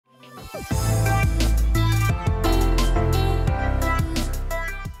Okay,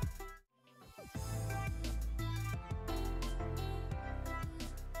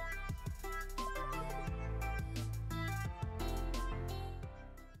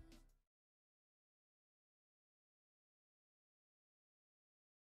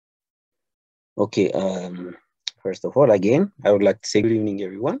 first of all, again, I would like to say good evening,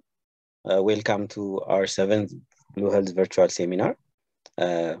 everyone. Welcome to our 7th Blue Health Virtual Seminar.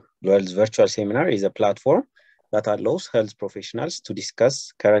 Blue Health Virtual Seminar is a platform that allows health professionals to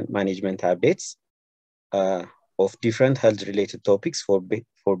discuss current management updates of different health-related topics for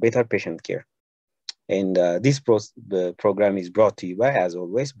better patient care. And this program is brought to you by, as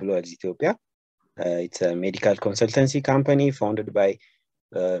always, Blue Health Ethiopia. It's a medical consultancy company founded by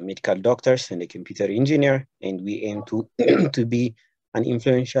medical doctors and a computer engineer, and we aim to to be an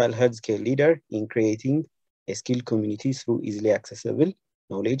influential healthcare leader in creating a skilled community through easily accessible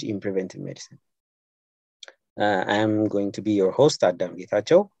knowledge in preventive medicine. I am going to be your host, Adam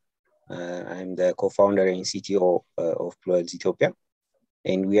Getachew. I'm the co-founder and CTO of Blue Health Ethiopia,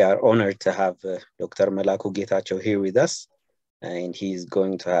 and we are honored to have Dr. Melaku Getachew here with us, and he's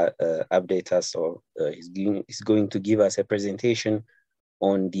going to update us, or he's going to give us a presentation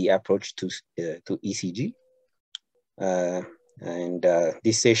on the approach to ECG.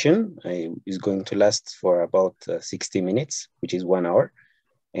 This session is going to last for about 60 minutes, which is 1 hour.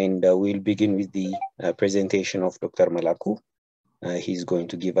 And we'll begin with the presentation of Dr. Melaku. He's going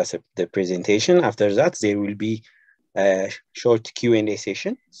to give us the presentation. After that, there will be a short Q&A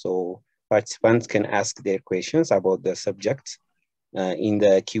session. So participants can ask their questions about the subject in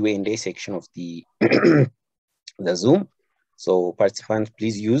the Q&A section of the, the Zoom. So participants,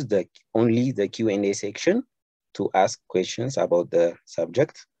 please use only the Q&A section to ask questions about the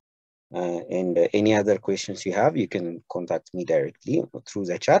subject. And any other questions you have, you can contact me directly through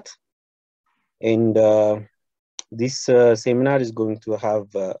the chat. And this seminar is going to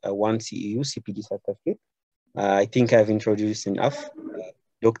have a 1 CEU CPD certificate. I think I've introduced enough.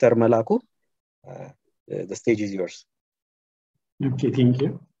 Dr. Melaku, the stage is yours. Okay, thank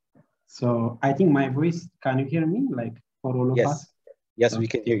you. So I think my voice, can you hear me? Like, for all of us? Yes, we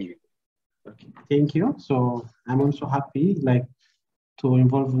can hear you. Okay, thank you. So I'm also happy to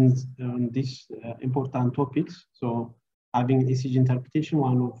involve in these important topics. So having ECG interpretation,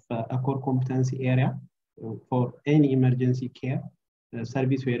 one of a core competency area for any emergency care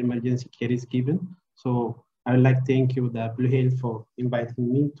service where emergency care is given. So I would like to thank you, the Blue Health, for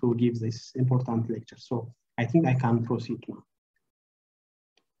inviting me to give this important lecture. So I think I can proceed now.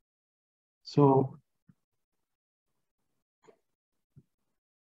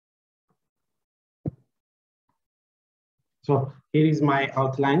 So here is my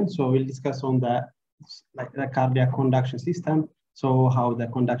outline. So we'll discuss on the cardiac conduction system. So how the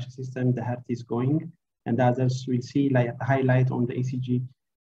conduction system, the heart is going, and the others will see like a highlight on the ECG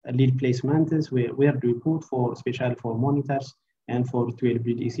lead placements, where do we put for, especially for monitors and for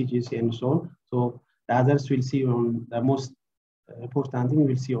 12-lead ECGs and so on. So the others will see on the most important thing,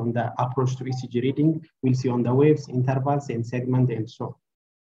 we'll see on the approach to ECG reading, we'll see on the waves, intervals, and segment, and so on.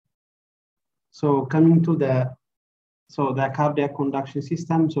 So coming to the cardiac conduction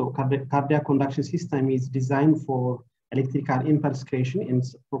system. So cardiac conduction system is designed for electrical impulse creation and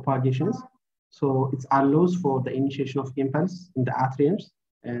propagations. So it allows for the initiation of impulse in the atriums,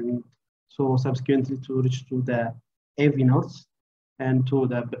 and so subsequently to reach to the AV nodes and to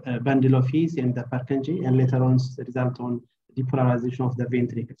the bundle of His and the Purkinje, and later on result on depolarization of the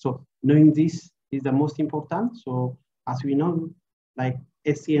ventricle. So knowing this is the most important. So as we know, like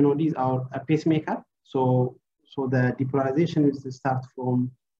SC nodes are a pacemaker. So the depolarization will start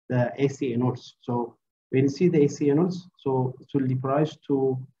from the AC nodes. So when you see the AC nodes, so it will depolarize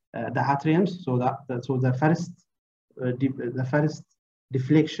to the atriums. So the first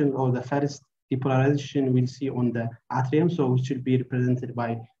deflection or the first depolarization we'll see on the atrium, so which will be represented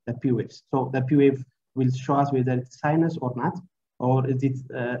by the P waves. So the P wave will show us whether it's sinus or not, or is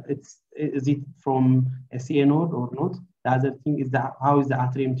it from a CA node or not. The other thing is how is the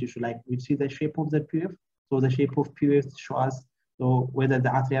atrium tissue like? We see the shape of the P wave. So the shape of P wave shows us whether the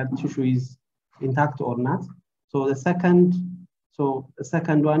atrial tissue is intact or not. So the second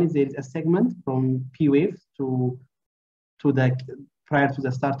one is there is a segment from P wave to the prior to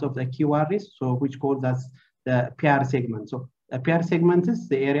the start of the QRS, so which calls us the PR segment. So the PR segment is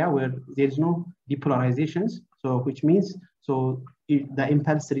the area where there is no depolarizations. So which means the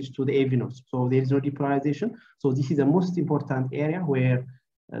impulse reaches to the AV nodes. So there is no depolarization. So this is the most important area where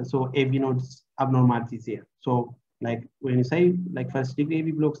AV nodes abnormalities there. So like when you say like first degree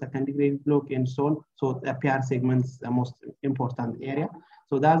AV block, second degree AV block, and so on. So the PR segment is the most important area.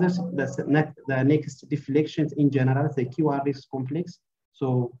 So the next deflections in general, the QRX complex.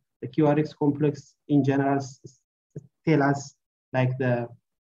 So the QRX complex in general tell us like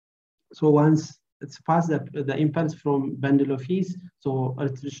so once it's passed the impulse from bundle of His, so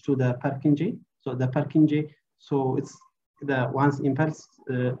it reaches to the Purkinje. So the Purkinje, so it's the once impulse,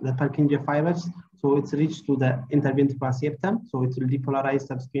 the Purkinje fibers, so it's reached to the interventricular septum, so it will depolarize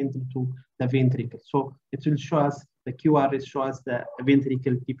subsequently to the ventricle. So it will show us, the QR shows the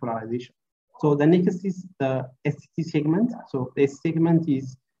ventricle depolarization. So the next is the ST segment. So the segment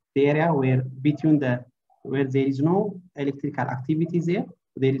is the area where where there is no electrical activity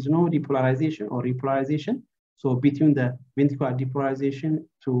there is no depolarization or repolarization. So between the ventricular depolarization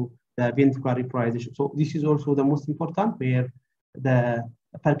to the ventricular repolarization. So this is also the most important, where the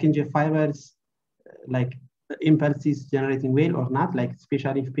Purkinje fibers, like the impulse is generating well or not, like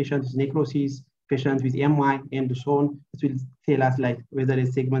especially if patient is necrosis, patient with MI and so on, it will tell us like whether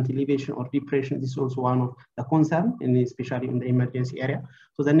it's segment elevation or depression. This is also one of the concern, and especially in the emergency area.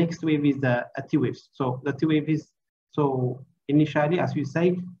 So the next wave is the T waves. So the T wave is, so initially, as we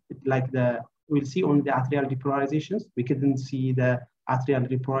say, like we'll see on the atrial depolarizations, we couldn't see the atrial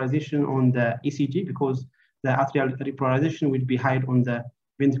repolarization on the ECG because the atrial repolarization will be hide on the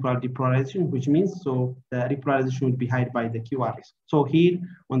ventricular depolarization, which means so the repolarization will be hide by the QRS. So here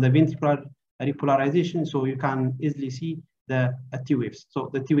on the ventricular repolarization, so you can easily see the T waves. So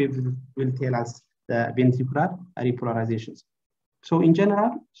the T waves will tell us the ventricular repolarizations. So in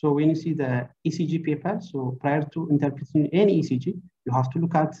general, so when you see the ECG paper, so prior to interpreting any ECG, you have to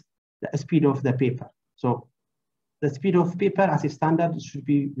look at the speed of the paper. So the speed of paper as a standard should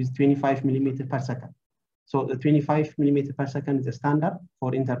be with 25 millimeter per second. So the 25 millimeter per second is the standard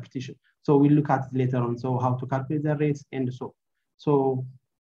for interpretation. So we'll look at it later on, so how to calculate the rates and so. So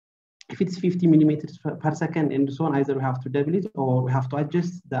if it's 50 millimeters per second and so on, either we have to double it or we have to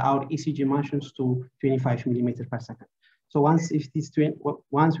adjust our ECG motions to 25 millimeters per second. So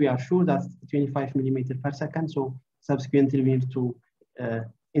once we are sure that's 25 millimeters per second, so subsequently we need to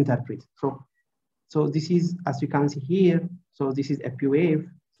interpret. So this is, as you can see here, so this is a P wave.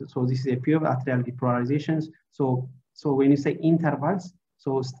 So this is a P wave atrial depolarizations. So when you say intervals,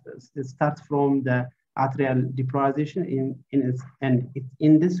 so it starts from the atrial depolarization and it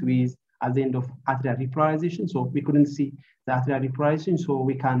ends with at the end of atrial repolarization. So we couldn't see the atrial repolarization, so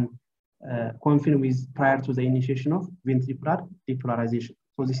we can confirm with prior to the initiation of ventricular depolarization.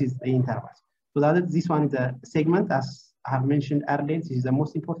 So this is the intervals. So this one is the segment, as I have mentioned earlier. This is the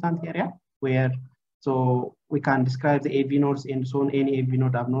most important area where so we can describe the AV nodes and so on, any AV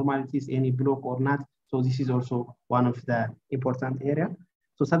node abnormalities, any block or not. So this is also one of the important area.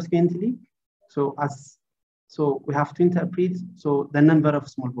 So subsequently, so we have to interpret so the number of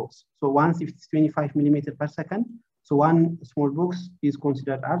small box. So once if it's 25 millimeters per second, so one small box is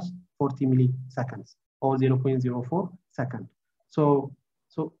considered as 40 milliseconds or 0.04 second. So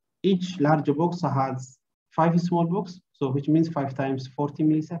each large box has 5 small box, so which means 5 times 40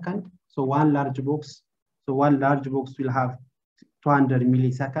 milliseconds. So one large box will have 200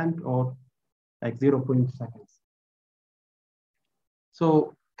 milliseconds or like 0.2 seconds.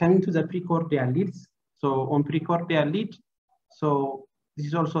 So coming to the precordial leads. So on precordial lead, so this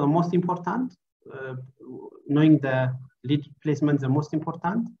is also the most important. Knowing the lead placement is the most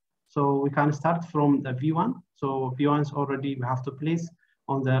important. So we can start from the V1. So V1 is already we have to place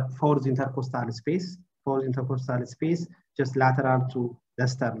on the fourth intercostal space. Fourth intercostal space just lateral to the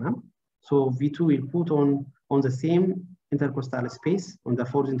sternum. So V2 will put on the same intercostal space, on the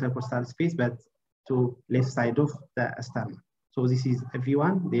fourth intercostal space, but to left side of the sternum. So this is a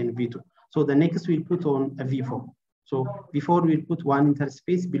V1, then V2. So the next we'll put on a V4. So V4 we'll put one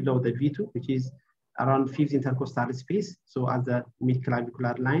interspace below the V2, which is around 5th intercostal space. So as the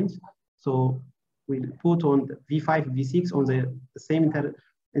mid-clavicular lines. So we'll put on the V5, V6 on the same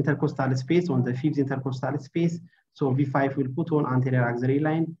intercostal space, on the 5th intercostal space. So V5 will put on anterior axillary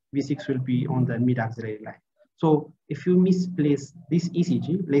line, V6 will be on the mid axillary line. So if you misplace this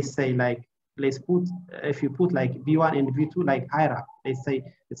ECG, let's say like, if you put like V1 and V2 like higher up, let's say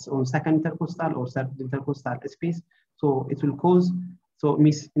it's on second intercostal or third intercostal space, so it will cause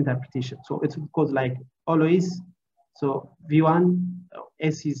misinterpretation. So it will cause like always, so V1,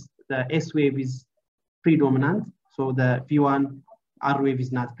 the S wave is predominant, so the V1 R wave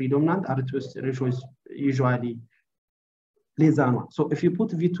is not predominant, R2 ratio is usually less than 1. So if you put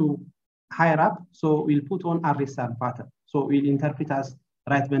V2 higher up, so we'll put on R star pattern. So we'll interpret as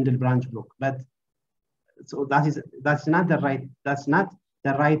right bundle branch block. But so that's not the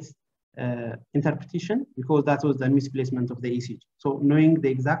right interpretation, because that was the misplacement of the ECG. So knowing the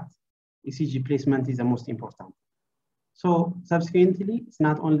exact ECG placement is the most important. So subsequently, it's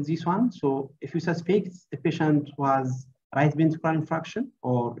not only this one. So if you suspect the patient was right ventricular infraction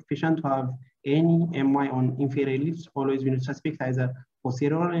or if patient have any MY on inferior lips, always we need to suspect either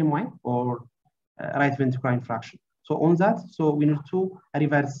posterior MY or right ventricular infraction. So on that, so we need to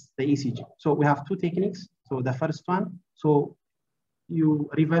reverse the ECG. So we have two techniques. So the first one, so you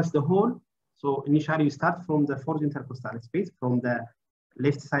reverse the whole. So initially you start from the fourth intercostal space from the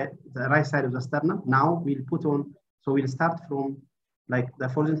left side, the right side of the sternum. Now we'll put on, so we'll start from like the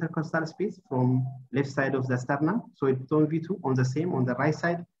fourth intercostal space from left side of the sternum. So we'll put on V2 on the same on the right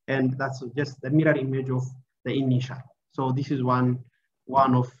side, and that's just the mirror image of the initial. So this is one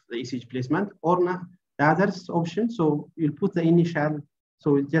of the ECG placement. Or not, the other option, so you'll put the initial,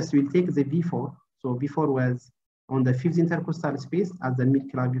 so we'll take the V4. So V4 was on the fifth intercostal space at the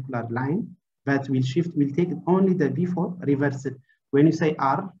mid-clavicular line, but we'll take only the V4, reverse it. When you say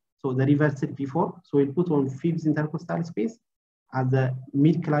R, so the reversed V4, so we'll put on fifth intercostal space at the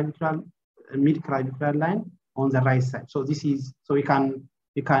mid-clavicular line on the right side. So this is, so you can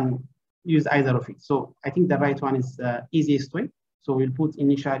use either of it. So I think the right one is the easiest way. So we'll put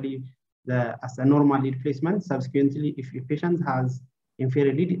initially as a normal lead placement. Subsequently, if your patient has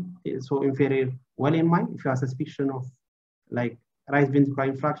inferior lead, so inferior well MI, if you have suspicion of like right ventricular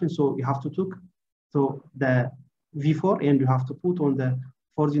infraction, so you have to take the V4 and you have to put on the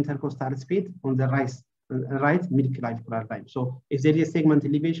fourth intercostal space on the right mid-clavicular line. So if there is a segment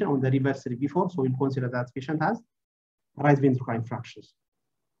elevation on the reverse V4, so we'll consider that patient has right ventricular infractions.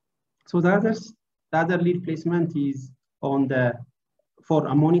 So the other lead placement is on the for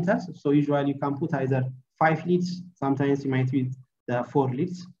a monitors. So usually you can put either 5 leads, sometimes you might use the 4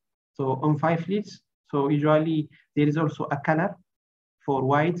 leads. So on 5 leads, so usually there is also a color for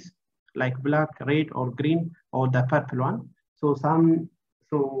white, like black, red, or green, or the purple one. So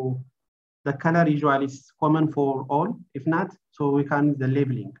the color usually is common for all. If not, so we can use the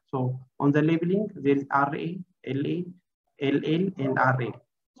labeling. So on the labeling, there is RA, LA, LL, and RA.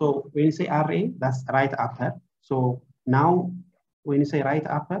 So when you say RA, that's right upper. So now when you say right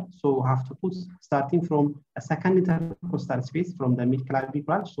upper, so we have to put starting from a second intercostal space from the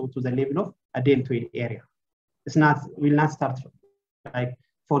mid-clavicular, so to the level of a deltoid area. It's not, will not start like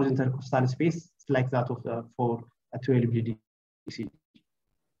for intercostal space, it's like that of for a 12 bleed ECG.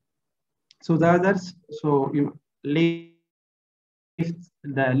 So the others, so you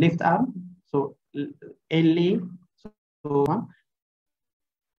the left arm, so LA, so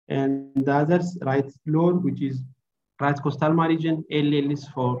and the others right lower, which is right costal margin, LL is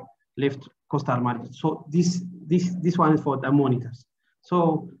for left costal margin. So this one is for the monitors.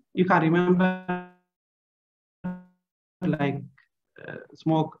 So you can remember like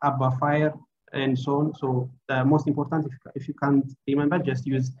smoke, above fire, and so on. So the most important, if you can't remember, just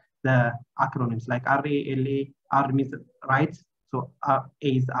use the acronyms like RA, LA, R means right. So A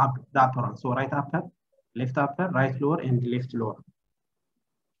is up, the upper one. So right upper, right lower, and left lower.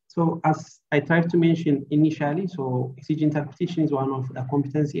 So as I tried to mention initially, so ECG interpretation is one of the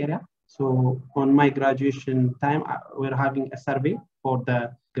competency area. So on my graduation time, we're having a survey for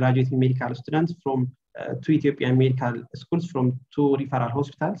the graduating medical students from 2 Ethiopian medical schools from 2 referral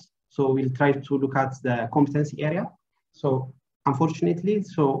hospitals. So we'll try to look at the competency area. So unfortunately,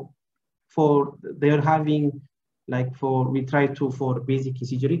 so they're having like we try to for basic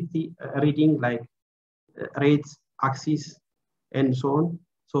ECG reading like rates, axis, and so on.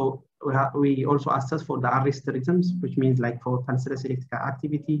 So we also assess for the arrest rhythms, which means like for pulseless electrical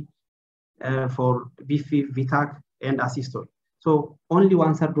activity, for VFib, VTAC, and asystole. So only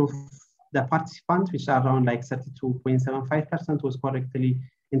 1/3 of the participants, which are around like 32.75%, was correctly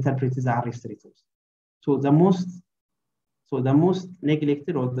interpreted the arrest rhythms. So the most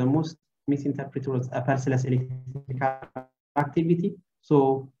neglected or the most misinterpreted was a pulseless electrical activity.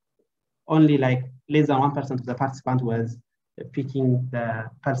 So only like less than 1% of the participant was picking the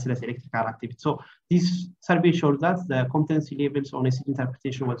pulseless electrical activity. So this survey showed that the competency levels on ECG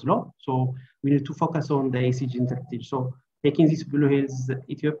interpretation was low. So we need to focus on the ECG interpretation. So taking this Blue Hills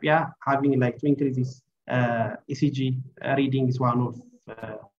Ethiopia, having like to increase this ECG reading is one of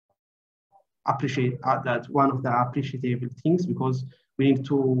that's one of the appreciable things, because we need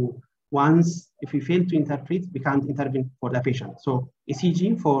to, once if we fail to interpret, we can't intervene for the patient. So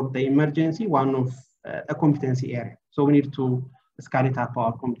ECG for the emergency, one of a competency area. So we need to scale it up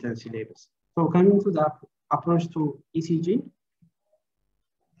our competency levels. So coming to the approach to ECG,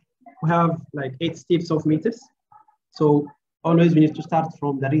 we have like 8 steps of meters. So always we need to start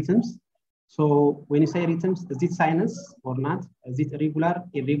from the rhythms. So when you say rhythms, is it sinus or not? Is it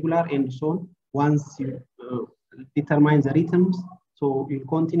irregular, and so on? Once you determine the rhythms, so you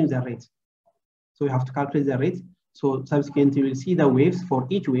continue the rate. So you have to calculate the rate. So subsequently, we'll see the waves for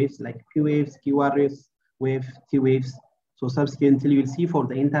each waves, like P waves, QR waves, T waves. So subsequently, we'll see for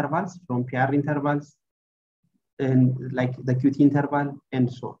the intervals from PR intervals and like the QT interval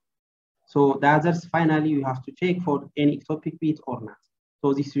and so on. So the others, finally, you have to check for any ectopic beat or not.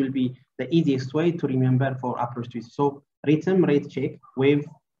 So this will be the easiest way to remember for approach to it. So rhythm, rate check, wave,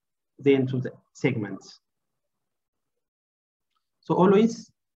 then to the segments. So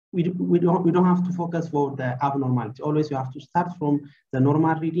always, we don't have to focus for the abnormality. Always you have to start from the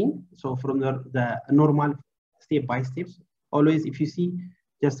normal reading. So from the normal step by steps. Always, if you see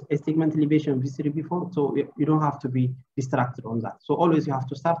just a segment elevation V3 before, so you don't have to be distracted on that. So always you have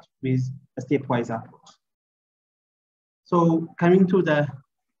to start with a stepwise approach. So coming to the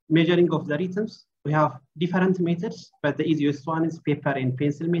measuring of the rhythms, we have different methods, but the easiest one is paper and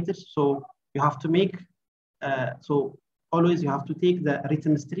pencil methods. So you have to make, so always you have to take the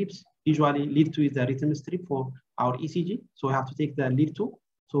rhythm strips. Usually lead 2 is the rhythm strip for our ECG. So we have to take the lead 2.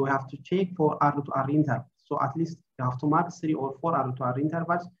 So we have to check for R to R interval. So at least you have to mark 3 or 4 R to R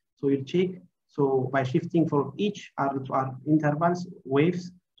intervals. So you'll check. So by shifting for each R to R intervals, waves,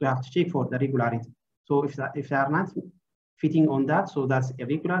 so you have to check for the regularity. So if they are not fitting on that, so that's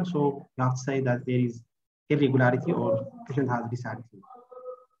irregular. So you have to say that there is irregularity or patient has disarrhythmia.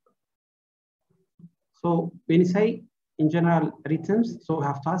 So when you say in general rhythms, so we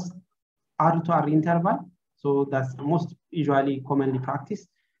have to ask R to R interval. So that's most usually commonly practiced.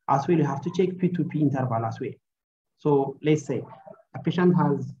 As well, you have to check P to P interval as well. So let's say a patient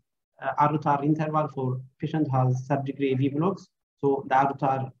has R to R interval for patient has third degree AV blocks. So the R to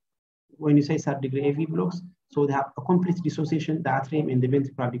R, when you say third degree AV blocks, so they have a complete dissociation, the atrium and the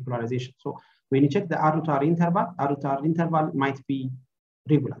ventricular depolarization. So when you check the R to R interval might be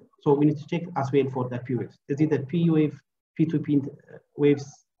regular. So we need to check as well for the P waves. Is it the P wave, P to P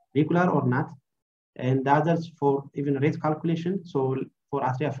waves regular or not? And the others for even rate calculation. So for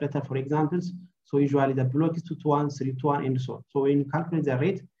atria flutter, for examples, so usually the block is 2 to 1, 3 to 1, and so on. So when you calculate the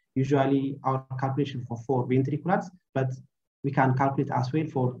rate, usually our calculation for 4 ventriculars, but we can calculate as well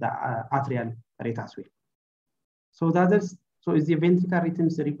for the atrial rate as well. So the others, so is the ventricular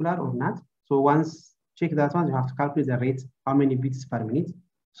rhythms regular or not? So once check that one, you have to calculate the rate, how many beats per minute.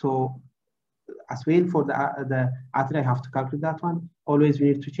 So as well for the atria, you have to calculate that one. Always we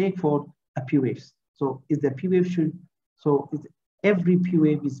need to check for a P waves. So is the P wave should, so is every P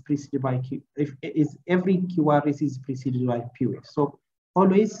wave is preceded by Q, if is every QR is preceded by P wave. So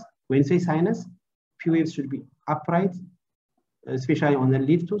always when you say sinus, P waves should be upright, especially on the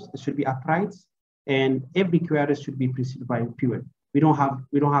lead tooth, it should be upright, and every QRS should be preceded by P wave. We don't have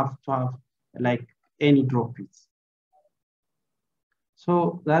to have like any drop beats.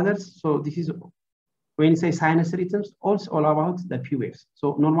 So the others, so this is when you say sinus rhythms, also all about the P waves.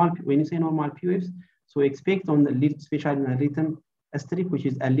 So normal, when you say normal P waves, so expect on the lead, especially in the rhythm strip, which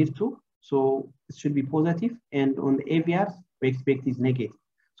is a lead 2, so it should be positive, and on the AVRs, we expect is negative.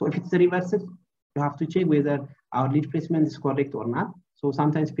 So if it's the reverse, you have to check whether our lead placement is correct or not. So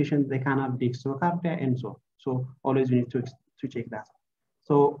sometimes patients, they can have dextrocardia and so on. So always we need to check that.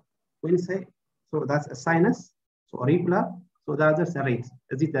 So when you say, so that's a sinus, so regular, so the other is a rate.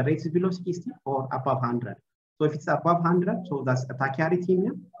 Is it the rate is below 60 or above 100? So if it's above 100, so that's a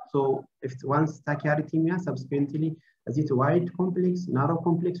tachyarrhythmia. So if it's once tachyarrhythmia, subsequently, is it wide complex, narrow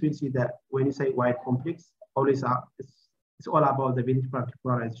complex? We'll see that when you say wide complex, always it's all about the ventricular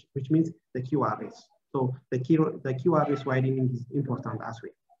depolarization, which means the QRS. So the QRS widening is important as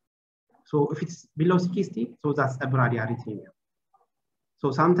well. So if it's below 60, so that's a bradyarrhythmia.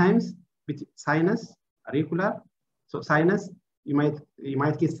 So sometimes with sinus, regular, so sinus, you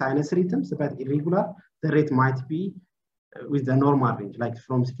might get sinus rhythms, but irregular, the rate might be with the normal range, like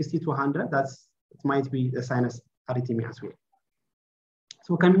from 60 to 100, it might be the sinus arrhythmia as well.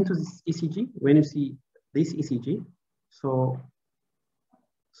 So coming to this ECG, when you see this ECG, so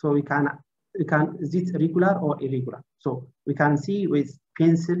we can, is it regular or irregular? So we can see with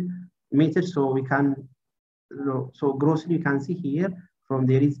pencil method, so we can, so grossly you can see here from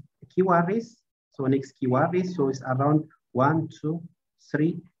there is QRS, so next QRS, so it's around 1, 2,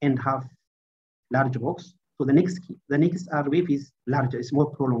 3.5 large box. So the next R wave is larger, it's more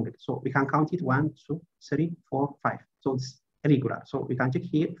prolonged. So we can count it 1, 2, 3, 4, 5. So it's irregular. So we can check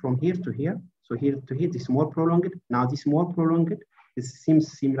here from here to here. So here to here, this is more prolonged. Now this more prolonged, this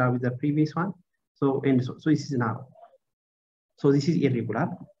seems similar with the previous one. So so this is narrow. So this is irregular.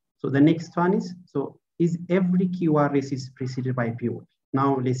 So the next one is, so is every QRS is preceded by P wave.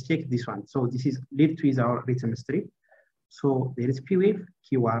 Now let's check this one. So this is lead 2 is our rhythm strip. So there is P wave,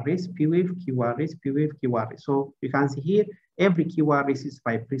 QRS, P wave, QRS, P wave, QRS. So you can see here, every QRS is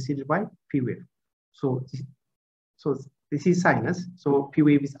preceded by P wave. So So this is sinus. So P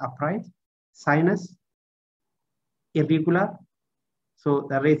wave is upright, sinus, irregular. So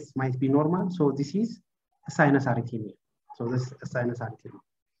the rates might be normal. So this is a sinus arrhythmia. So this is a sinus arrhythmia.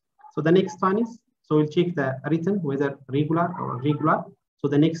 So the next one is, so we'll check the rhythm, whether regular or irregular. So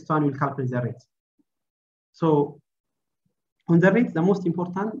the next one will calculate the rate. So on the rate, the most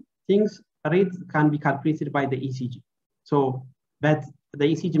important things, rate can be calculated by the ECG. So, but the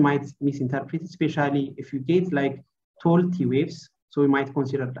ECG might misinterpret, especially if you get like tall T waves. So we might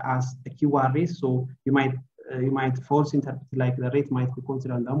consider it as a QR rate. So you might false interpret, like the rate might be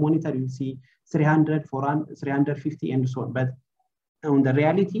considered on the monitor. You see 300, 400, 350, and so on. But on the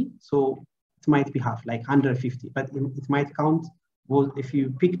reality, so it might be half, like 150. But it might count. Well, if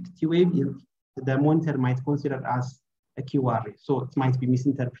you picked T wave, the monitor might consider it as a QR rate. So it might be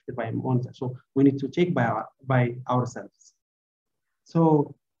misinterpreted by a monitor. So we need to check by ourselves.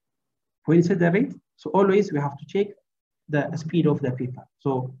 So when you set the rate, so always we have to check the speed of the paper.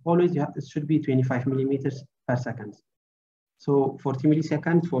 So always it should be 25 millimeters per second. So 40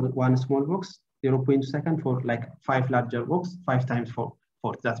 milliseconds for one small box, 0.2 second for like 5 larger box, 5 times 40.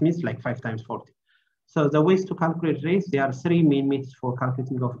 That means like 5 times 40. So the ways to calculate rates, there are 3 main methods for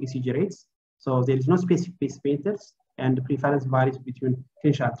calculating of ECG rates. So there is no specific base methods, and the preference varies between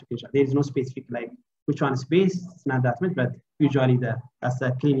clinician to clinician. There is no specific like which one is base, it's not that much, but usually that's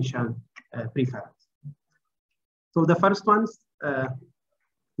the clinician preference. So the first one is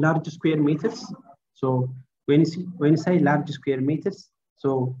large square meters. So when you say large square meters,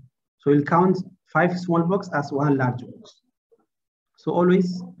 so you'll count 5 small box as 1 large box. So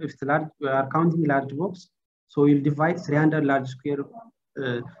always, if it's large, we are counting large box, so you'll divide 300 large square.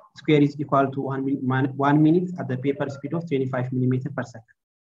 Square is equal to 1 minute at the paper speed of 25 millimeters per second.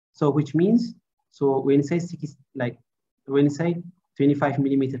 So which means, so when you say 25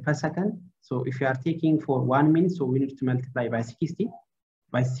 millimeters per second, so if you are taking for 1 minute, so we need to multiply by 60,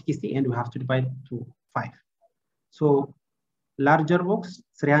 and we have to divide to 5. So larger box,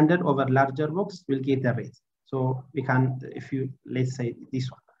 300 over larger box will get the rate. So we can, if you, let's say this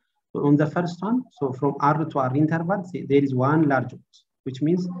one. So on the first one, so from R to R interval, there is 1 large box, which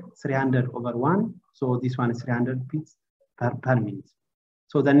means 300 over 1. So this one is 300 beats per minute.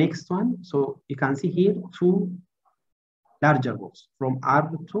 So the next one, so you can see here 2 larger box from R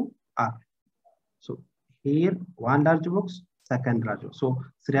to R. So here 1 large box, second large box. So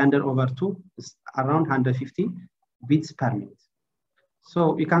 300 over 2 is around 150 beats per minute.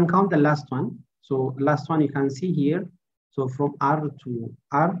 So you can count the last one. So last one you can see here. So from R to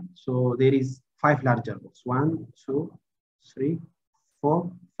R, so there is 5 larger box. 1, 2, 3,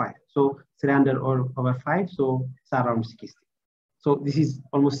 4, 5. So 300 over 5, so it's around 60. So this is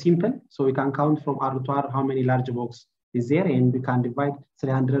almost simple. So we can count from R to R how many large box is there, and we can divide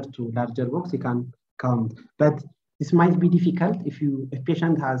 300 to larger box. You can count, but this might be difficult if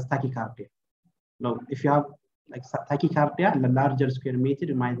patient has tachycardia. No, if you have like tachycardia, the larger square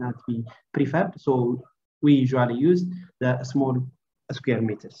meter might not be preferred. So we usually use the small square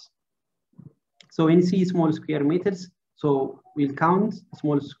meters. So when you see small square meters, so we'll count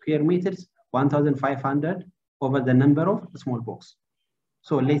small square meters 1,500 over the number of small box.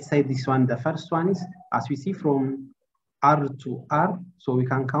 So let's say this one, the first one is, as we see from R to R, so we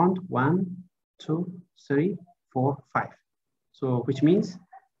can count 1, 2, 3, 4, 5. So which means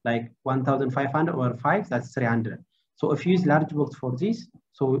like 1,500 over 5, that's 300. So if you use large box for this,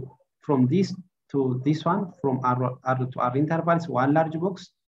 so from this to this one, from R to R intervals, 1 large box,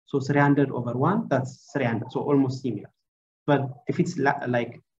 so 300 over 1, that's 300. So almost similar. But if it's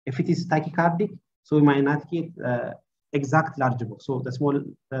if it is tachycardic, so we might not get exact large box. So the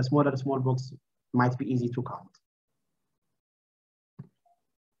smaller small box might be easy to count.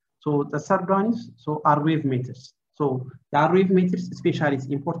 So the third one is R wave meters. So the R wave meters especially is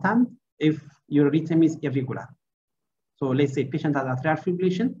important if your rhythm is irregular. So let's say patient has atrial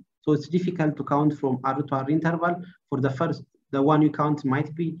fibrillation, so it's difficult to count from R to R interval. For the one you count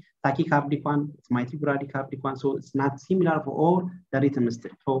might be tachycardic one, it might be bradycardic one, so it's not similar for all the rhythm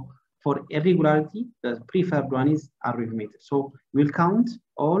strip. So for irregularity, the preferred one is R wave meter. So we'll count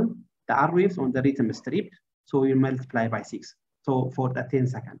all the R waves on the rhythm strip, so we'll multiply by 6. So for the 10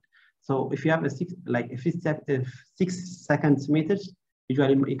 seconds. So if you have a 6 seconds meters,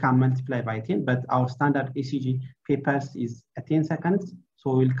 usually you can multiply by 10, but our standard ECG papers is at 10 seconds.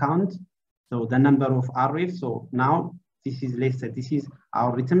 So we'll count the number of R waves. So now this is, let's say this is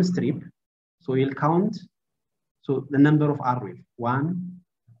our rhythm strip. So we'll count the number of R waves. 1,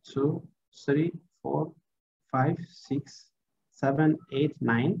 2, 3, 4, 5, 6, 7, 8,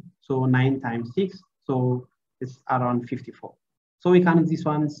 9. So 9 times 6. So it's around 54. So we count these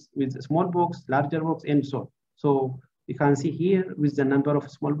ones with a small box, larger box, and so on. So you can see here with the number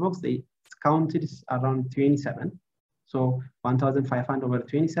of small blocks, they counted around 27. So 1,500 over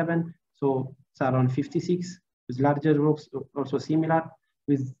 27. So it's around 56. With larger blocks, also similar.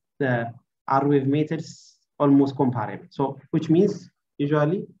 With the R wave meters, almost comparable. So which means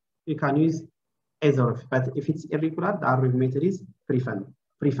usually you can use either of, but if it's irregular, the R wave meter is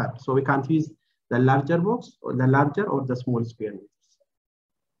preferred. So we can't use the larger box or the larger or the small square meters.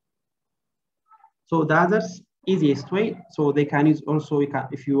 So the other easiest way, so they can use also,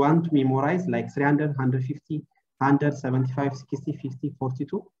 if you want to memorize like 300, 150, 100, 75, 60, 50,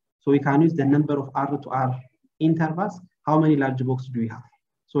 42. So we can use the number of R to R intervals. How many large boxes do we have?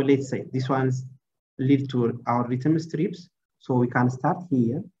 So let's say this one's lead to our rhythm strips. So we can start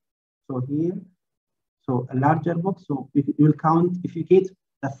here. So here, so a larger box. So you will count, if you get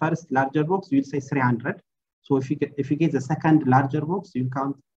the first larger box, you'll say 300. So if you get the second larger box, you'll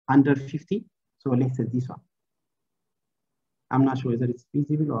count 150. So let's say this one. I'm not sure whether it's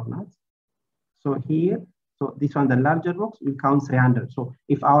visible or not. So here, so this one, the larger box, will count 300. So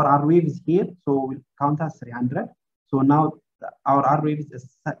if our R wave is here, so we'll count as 300. So now our R wave is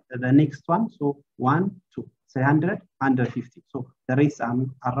the next one. So 1, 2, 300, 150. So the rates are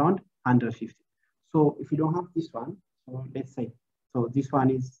around 150. So if you don't have this one, so let's say, so this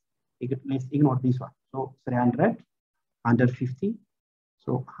one is, let's ignore this one. So 300, 150.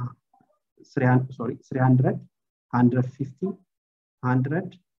 So 300, 150,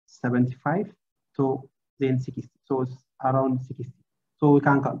 175, so then 60. So it's around 60. So we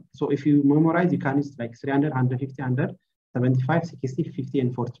can count. So if you memorize, you can use like 300, 150, 175, 60, 50,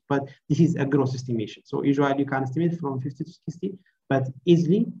 and 40. But this is a gross estimation. So usually you can estimate from 50 to 60, but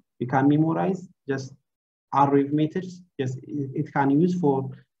easily you can memorize just R wave meters. Just it can use for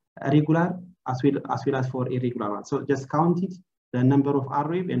regular as well as for irregular ones. So just count it, the number of R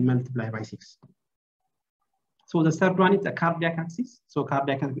wave, and multiply by 6. So the third one is the cardiac axis. So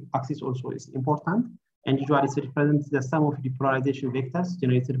cardiac axis also is important, and usually it represents the sum of depolarization vectors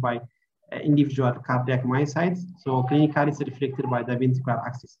generated by individual cardiac myocytes. So clinically it's reflected by the ventricular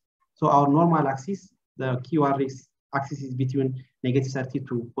axis. So our normal axis, the QR axis, is between -30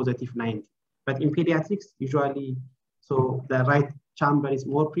 to +90. But in pediatrics, usually, so the right chamber is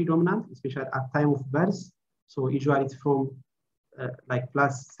more predominant, especially at time of birth. So usually it's from like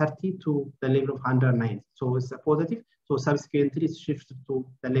 +30 to the level of 190. So it's a positive. So subsequently it's shifted to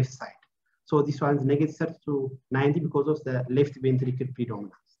the left side. So this one is -30 to 90 because of the left ventricle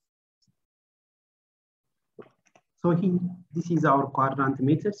predominance. So here, this is our quadrant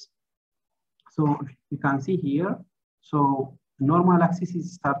meters. So you can see here. So normal axis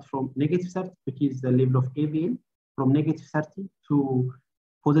is start from -30, which is the level of AVL, from -30 to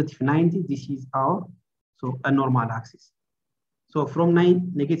 +90. This is our a normal axis. So from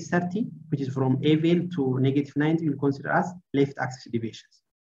 -30, which is from AVL to -90, we'll consider as left axis deviations.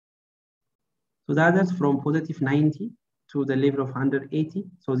 So the others from +90 to the level of 180.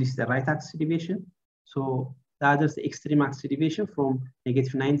 So this is the right axis deviation. So the others, the extreme axis deviation from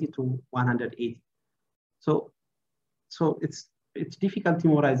 -90 to 180. So it's difficult to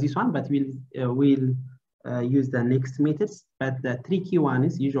memorize this one, but we'll use the next methods. But the tricky one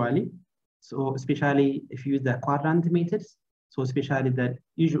is usually, so especially if you use the quadrant methods. So especially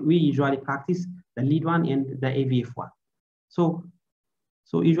we usually practice the lead one and the AVF one. So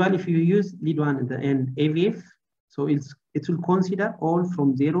usually if you use lead one and AVF, so it will consider all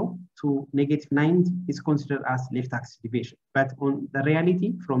from 0 to -90 is considered as left axis deviation. But on the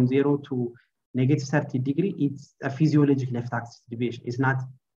reality, from 0 to -30 degree, it's a physiologic left axis deviation. It's not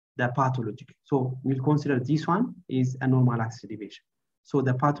the pathological. So we'll consider this one is a normal axis deviation. So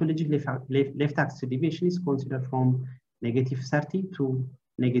the pathologic left axis deviation is considered from -30 to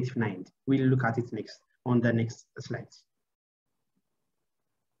 -90. We'll look at it next on the next slides.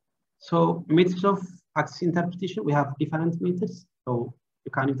 So methods of axis interpretation, we have different methods. So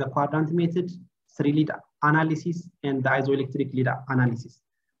you can use the quadrant method, 3-lead analysis, and the isoelectric lead analysis.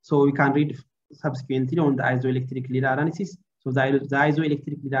 So we can read subsequently on the isoelectric lead analysis. So the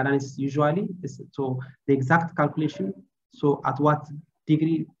isoelectric lead analysis usually is so the exact calculation. So at what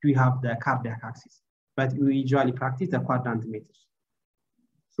degree do we have the cardiac axis? But we usually practice the quadrant methods.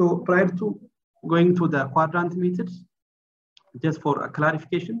 So prior to going to the quadrant methods, just for a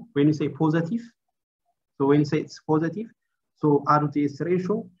clarification, when you say positive, so when you say it's positive, so R to S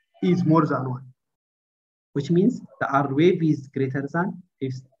ratio is more than 1, which means the R wave is greater than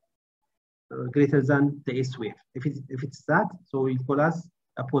the S wave. If it's that, so we call as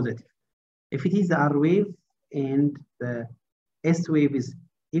a positive. If it is the R wave and the S wave is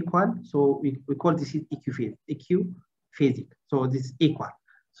equal, so we call this equiphasic. So this is equal.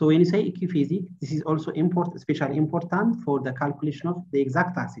 So when you say equiphasic, this is also important, especially important for the calculation of the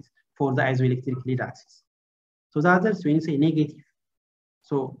exact axis for the isoelectric lead axis. So the others, when you say negative,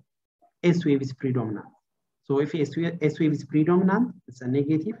 so S wave is predominant. So if S wave is predominant, it's a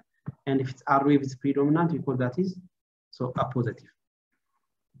negative, and if it's R wave is predominant, we call that is so a positive.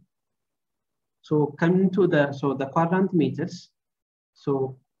 So coming to the quadrant meters,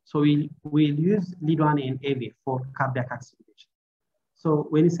 so we'll use lead one and A wave for cardiac acceleration. So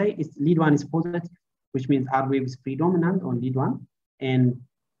when you say it's lead one is positive, which means R wave is predominant on lead one, and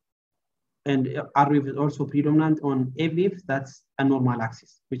R wave is also predominant on A wave, that's a normal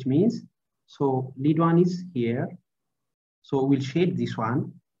axis, which means, so lead one is here. So we'll shade this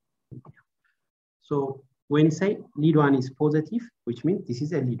one. So when you say lead one is positive, which means this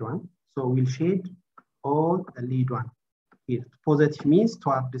is a lead one. So we'll shade all the lead one here. Positive means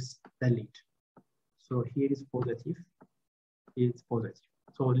towards the lead. So here is positive, here is positive.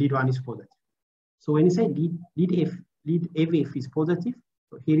 So lead one is positive. So when you say lead A wave is positive,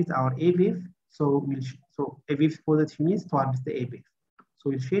 so here is our A wave. So A wave positive means towards the A wave. So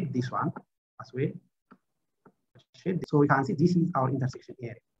we'll shade this one as well. So we can see this is our intersection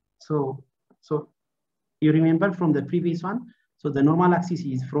area. So you remember from the previous one, so the normal axis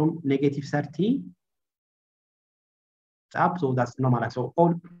is from -30 up, so that's normal axis. So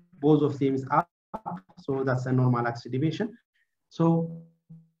both of them is up, so that's a normal axis deviation. So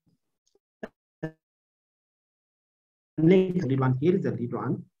next lead one, here is the lead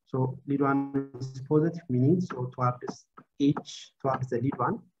one. So lead one is positive, meaning so towards the lead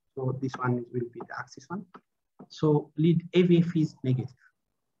one. So this one will be the axis one. So lead A wave is negative,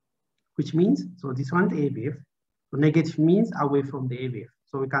 which means, so this one is A wave. So negative means away from the A wave.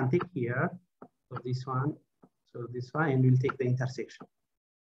 So we can take here, so this one, and we'll take the intersection.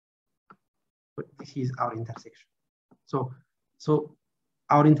 But this is our intersection. So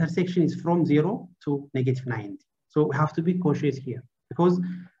our intersection is from 0 to -90. So we have to be cautious here because,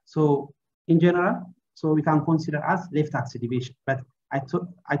 so in general, so we can consider as left axis deviation. But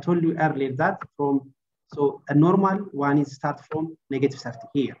I told you earlier that so a normal one is start from -30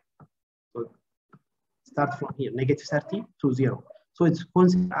 here. So start from here, -30 to 0. So it's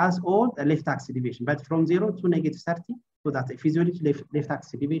considered as all the left axis deviation, but from 0 to -30, so that's a physiological left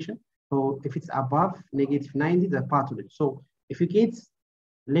axis deviation. So if it's above -90, the pathology. So if you get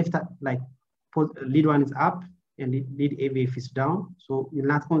left, like lead one is up and lead A wave is down, so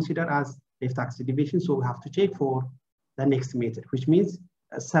you'll not consider as left axis deviation. So we have to check for the next method, which means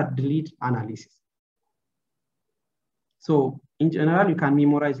a third lead analysis. So in general, you can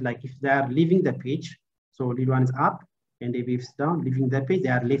memorize like if they are leaving the page, so lead one is up and A wave is down, leaving the page, they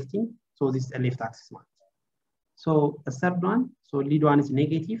are lifting. So this is a left axis one. So the third one, so lead one is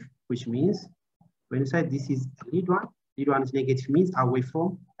negative, which means when you say this is lead one is negative means away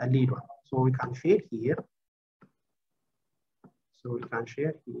from a lead one. So we can shade here. So we can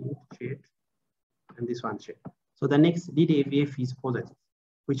shade here, shade, and this one shade. So the next lead A wave is positive,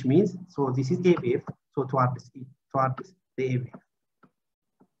 which means, so this is A wave, so towards the A wave.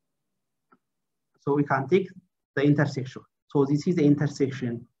 So we can take the intersection. So this is the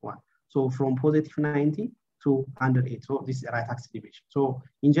intersection one. So from +90 to 108. So this is the right axis deviation. So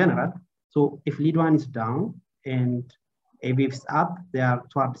in general, so if lead one is down and A wave is up, they are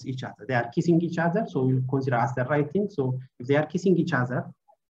towards each other. They are kissing each other. So we consider as the right thing. So if they are kissing each other,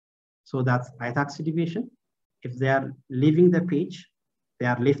 so that's right axis deviation. If they are leaving the page, they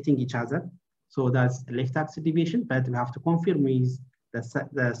are lifting each other. So that's left axis deviation, but we have to confirm with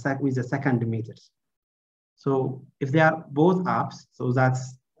the second meters. So if they are both ups, so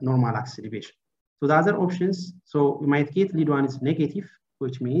that's normal axis deviation. So the other options, so we might get lead one is negative,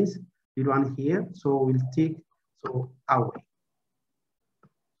 which means lead one here. So we'll take away.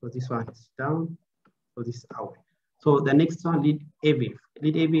 So this one is down. So this is away. So the next one, lead A wave.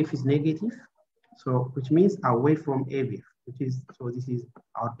 Lead A wave is negative. So which means away from A wave, which is, so this is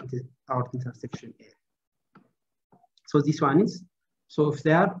our intersection area. So this one is, so if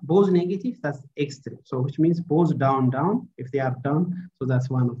they are both negative, that's extreme. So which means both down, down. If they are down, so that's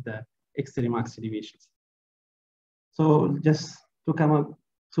one of the extreme axis deviations. So just to come up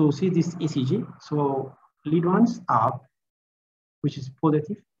to see this ECG. So lead one's up, which is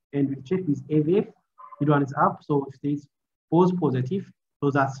positive, and we check with A wave. Lead one is up. So if it is both positive,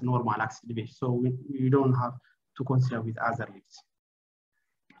 so that's normal axis deviation. So we don't have to consider with other leads.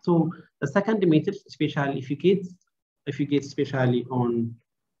 So the second method, especially if you get especially on,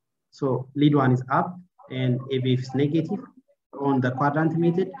 so lead one is up and A wave is negative on the quadrant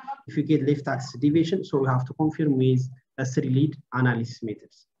method. If you get left axis deviation, so we have to confirm with a 3 lead analysis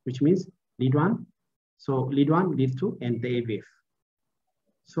methods, which means lead one, so lead one, lead two, and the A wave.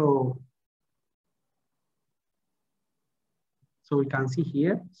 So we can see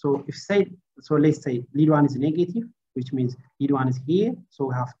here. So if say, so let's say lead one is negative, which means lead one is here. So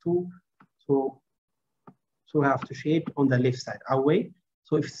we have to, so we have to shape on the left side away.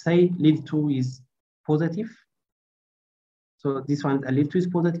 So if say lead two is positive, so this one, a lead two is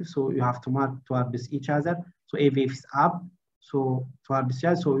positive, so you have to mark towards each other. So AVF is up, so towards each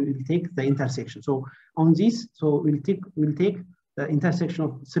other, so we will take the intersection. So on this, so we'll take the intersection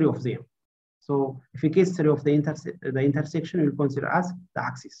of three of them. So if we get three of the intersection, we'll consider as the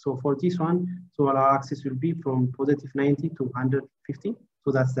axis. So for this one, so our axis will be from positive 90 to 150.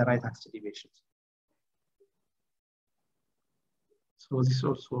 So that's the right axis deviation. So this is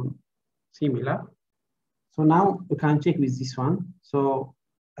also similar. So now we can check with this one. So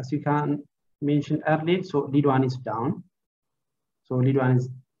as you can mention earlier, so lead one is down. So lead one is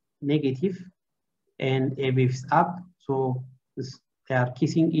negative and AVF is up. So they are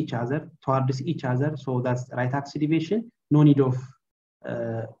kissing each other, towards each other. So that's the right axis deviation. No need of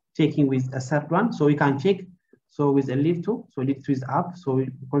checking with a third one. So we can check. So with a lead two, so lead two is up. So we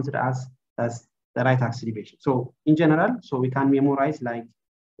consider as the right axis deviation. So in general, so we can memorize like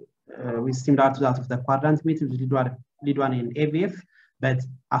with similar to that of the quadrant method, lead one and AVF. But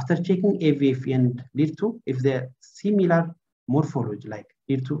after checking AVF and lead two, if they're similar morphology, like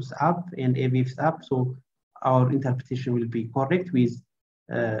lead two is up and AVF is up, so our interpretation will be correct with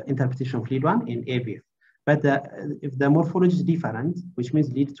interpretation of lead one and AVF. But if the morphology is different, which means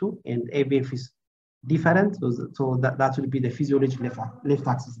lead two and AVF is different, so that will be the physiology left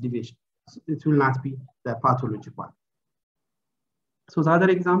axis deviation. So it will not be the pathologic one. So the other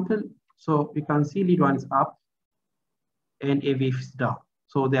example, so we can see lead one is up and AVF is down.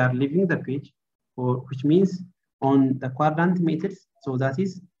 So they are leaving the page, which means on the quadrant method, so that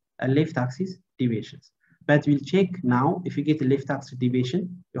is a left axis deviations. But we'll check now, if you get a left axis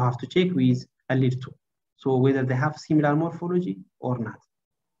deviation, you have to check with a lead two. So whether they have similar morphology or not.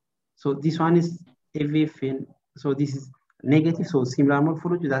 So this one is AVF, and so this is negative, so similar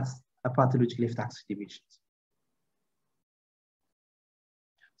morphology, that's a pathologic left axis deviation.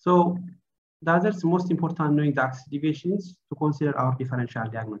 So the other most important knowing the axis deviations to consider our differential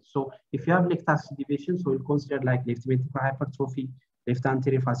diagnosis. So if you have left axis deviation, so we'll consider like left ventricular hypertrophy, left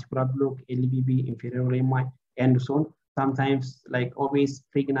anterior fascicular block, LBB, inferior MI, and so on. Sometimes like always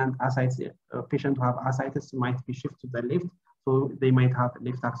pregnant ascites, patient who have ascites might be shifted to the left, so they might have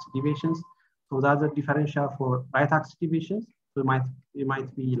left axis deviations. So the other differential for right axis deviations, so it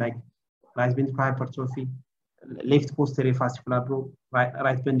might be like right ventricular hypertrophy, left posterior fascicular block,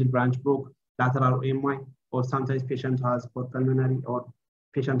 right bundle branch block, lateral MI, or sometimes patient has pulmonary or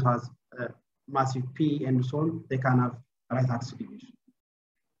patient has massive P and so on, they can have right axis deviation.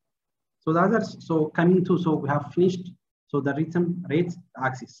 So the others, so coming to, so we have finished, so the rhythm rate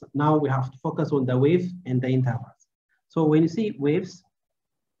axis. Now we have to focus on the wave and the intervals. So when you see waves,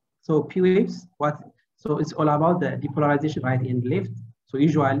 so P waves, so it's all about the depolarization right and left. So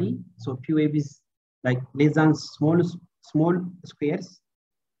usually, so P wave is like less than small squares,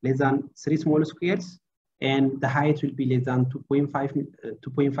 less than 3 small squares, and the height will be less than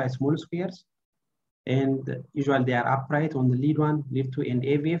 2.5 small squares. And usually they are upright on the lead one, lead two, and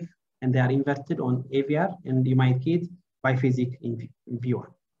AVF, and they are inverted on AVR, and you might get biphasic in V1.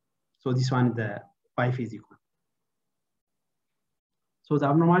 So this one is the biphasic one. So the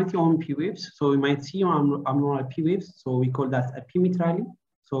abnormality on P waves, so we might see on abnormal P waves, so we call that a P mitrally.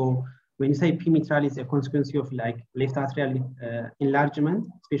 So when you say P mitrally, it's a consequence of like left atrial enlargement,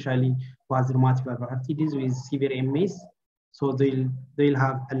 especially who has rheumatic arthritis with severe MS. So they'll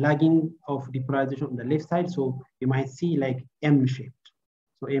have a lagging of depolarization on the left side. So you might see like M-shaped.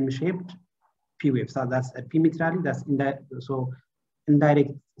 So M-shaped P wave. So that's a P mitrally. That's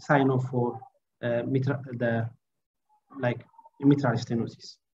indirect sign of for mitral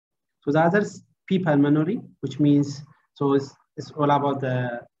stenosis. So the others P pulmonary, which means so it's all about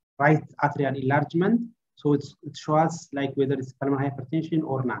the right atrial enlargement. So it shows like whether it's pulmonary hypertension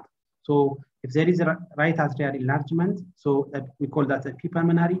or not. So if there is a right atrial enlargement, so that we call that a P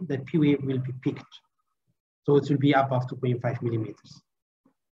pulmonary, the P wave will be peaked. So it will be above 2.5 millimeters.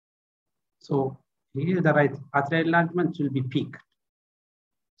 So here the right atrial enlargement will be peaked.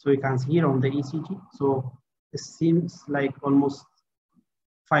 So you can see here on the ECG. So it seems like almost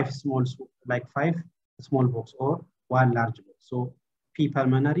 5 small box or 1 large box. So P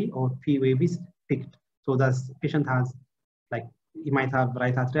pulmonary or P wave is peaked. So that's patient has like, he might have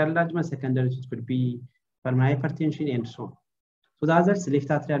right atrial enlargement, secondary it could be pulmonary hypertension and so on. So the others, left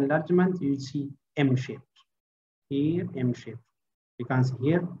atrial enlargement, you see M-shaped. Here, M-shaped. You can see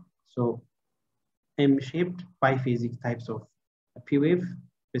here. So M-shaped biphasic types of P wave.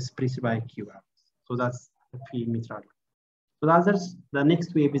 expressed by Q values. So that's the P mitral. So the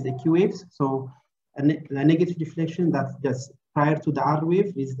next wave is the Q waves. So the negative deflection that's just prior to the R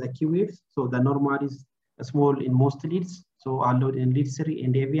wave is the Q waves. So the normal is small in most leads. So allowed in lead 3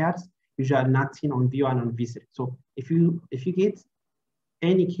 and AVRs, usually not seen on V1 and V3. So if you get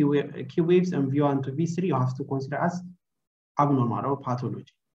any Q waves on V1 to V3, you have to consider as abnormal or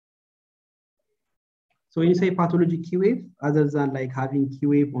pathology. So when you say pathology Q wave, other than like having Q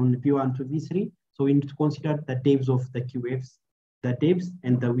wave on V1 to V3, so we need to consider the depths of the Q waves, the depths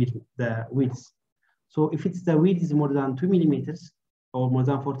and the width. So if it's the width is more than 2 millimeters or more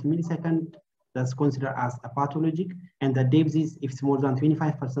than 40 milliseconds, that's considered as a pathologic. And the depth is if it's more than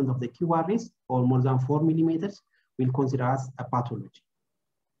 25% of the QRS or more than 4 millimeters, we'll consider as a pathology.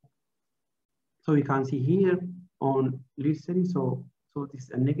 So we can see here on lead 3, so this is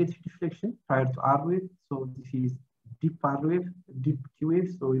a negative deflection prior to R wave. So this is deep R wave, deep Q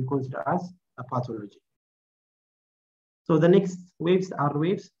wave. So we'll consider as a pathology. So the next waves are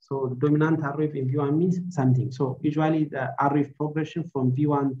waves. So the dominant R wave in V1 means something. So usually the R wave progression from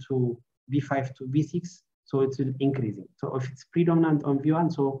V1 to V5 to V6, so it's increasing. So if it's predominant on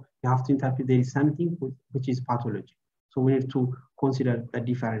V1, so you have to interpret there is something which is pathology. So we need to consider the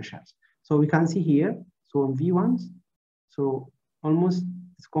differentials. So we can see here, so on V1s, so almost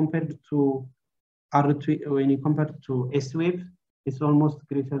it's compared to R2, when you compare it to S wave, it's almost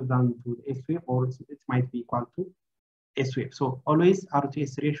greater than to S wave, or it might be equal to S wave. So always R to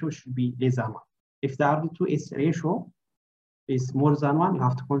S ratio should be less than 1. If the R to S ratio is more than 1, you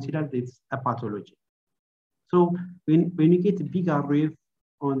have to consider this a pathology. So when you get a big R wave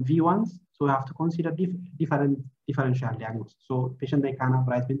on V1s, so you have to consider different differential diagnosis. So patient they can have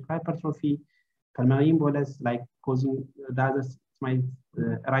right ventricular hypertrophy, pulmonary embolus, like causing the others might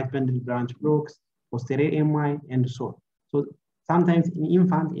right bundle branch blocks, posterior MI, and so on. So sometimes in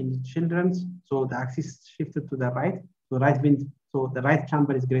infant, in children, so the axis shifted to the right. So so the right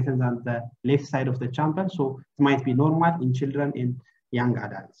chamber is greater than the left side of the chamber. So it might be normal in children and young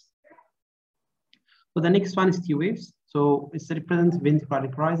adults. So the next one is T waves. So it represents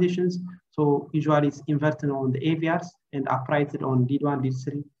ventricular repolarizations. So usually it's inverted on the AVRs and uprighted on D1,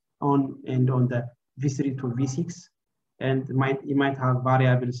 D3, and on the V3 to V6. And you might have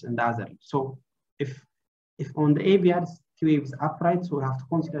variables and other. So if on the AVRs, T wave is upright, so we have to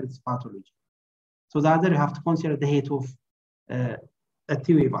consider its pathology. So the other, you have to consider the height of a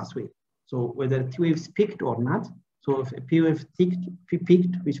T wave as well. So whether T wave is peaked or not. So if a P wave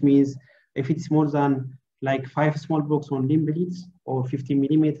peaked, which means if it's more than like 5 small blocks on limb leads or 50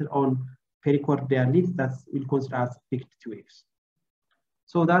 millimeter on pericardial leads, that's we'll consider as peaked T waves.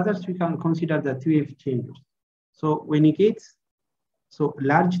 So the others, we can consider the T wave changes. So when you get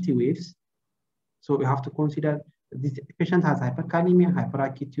large T waves, so we have to consider this patient has hyperkalemia,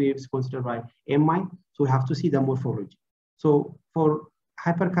 hyperacute T waves considered by MI. So we have to see the morphology. So for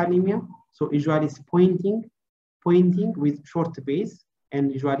hyperkalemia, so usually it's pointing with short base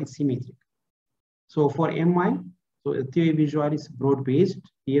and usually symmetric. So for MI, so the T wave usually is broad-based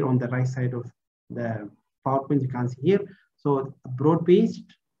here on the right side of the PowerPoint, you can see here. So broad-based,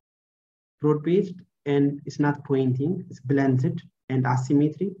 and it's not pointing, it's blunted and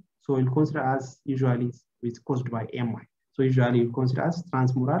asymmetry. So we'll consider as usually it's caused by MI. So usually we consider as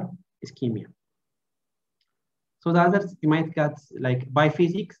transmural ischemia. So the others, you might get like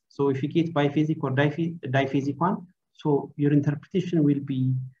biphasic. So if you get biphasic or diphasic one, so your interpretation will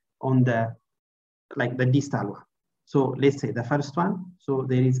be on the distal one. So let's say the first one, so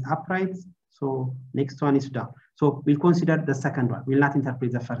there is upright, so next one is down. So we'll consider the second one, we'll not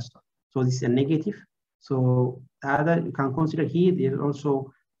interpret the first one. So this is a negative. So the other, you can consider here, there's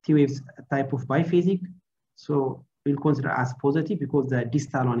also T waves type of biphasic. So we'll consider as positive because the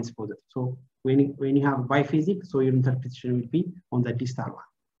distal one is positive. So when you have biphasic, so your interpretation will be on the distal one.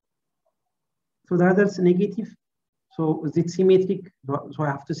 So the other is negative. So is it symmetric? So I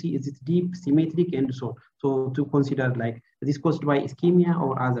have to see, is it deep, symmetric, and so on. So to consider like, is this caused by ischemia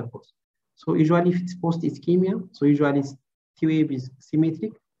or other cause? So usually if it's post ischemia, so usually T wave is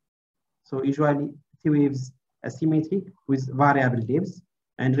symmetric. So usually T waves asymmetric with variable depths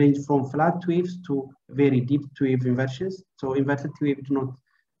and range from flat waves to very deep T wave inversions. So inverted T wave do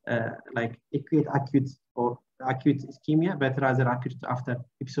not equate acute or acute ischemia, but rather acute after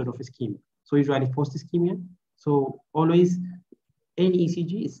episode of ischemia. So usually post ischemia. So always any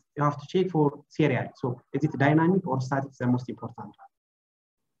ECG is you have to check for serial. So is it dynamic or static? Is the most important one.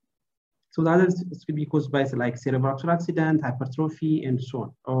 So the others could be caused by like cerebrovascular accident, hypertrophy, and so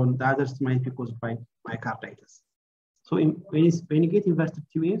on. Or the others might be caused by myocarditis. So when you get inverted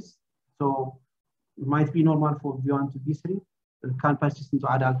T waves, so it might be normal for V1 to V3. can persist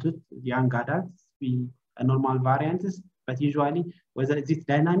into adulthood, young adults, be a normal variants, but usually whether it's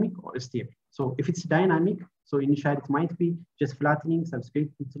dynamic or stable. So if it's dynamic, so initially it might be just flattening,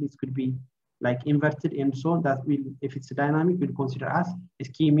 subsequently it could be like inverted and so on. That will, if it's dynamic, we'll consider as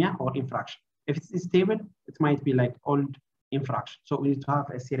ischemia or infraction. If it's stable, it might be like old infraction. So we need to have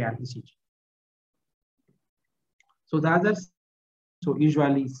a serial ECG. So the others, so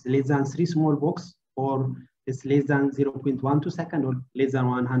usually it's less than 3 small box, or it's less than 0.12 second or less than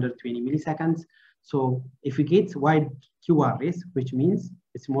 120 milliseconds. So if you get wide QR race, which means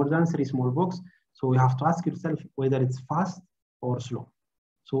it's more than 3 small box, so you have to ask yourself whether it's fast or slow.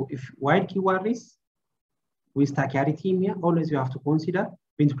 So if wide QR race with tachyarrhythmia, always you have to consider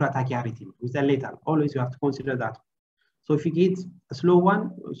ventricular tachyarrhythmia with a lethal. Always you have to consider that. So if you get a slow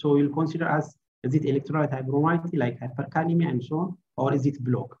one, so you'll consider as, is it electrolyte abnormality like hyperkalemia and so on, or is it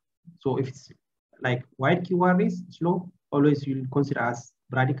block? So if it's like wide QR race, slow, always you'll consider as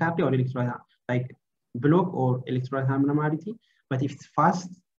bradycardia or electrolyte like block or electrolyte abnormality. But if it's fast,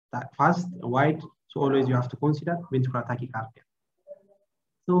 wide, so always you have to consider ventricular tachycardia.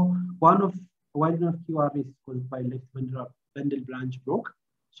 So one of wide enough QR race is caused by left bundle branch block.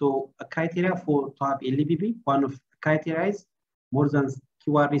 So a criteria for to have LBB, one of the criteria is more than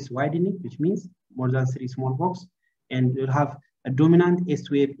QR race widening, which means more than 3 small box, and you'll have a dominant S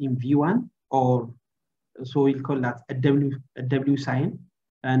wave in V1, or so we'll call that a W sign,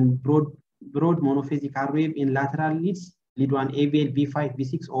 and broad monophasic R wave in lateral leads, lead 1 AVL, V5,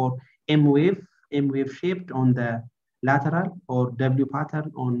 V6, or M wave shaped on the lateral, or W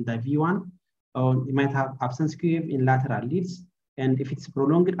pattern on the V1, or you might have absence Q wave in lateral leads. And if it's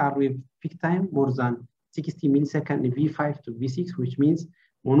prolonged R wave peak time more than 60 milliseconds in V5 to V6, which means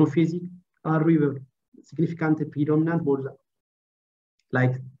monophasic R wave significantly predominant more than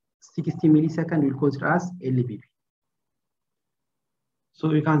like 60 milliseconds, we'll consider as LBB.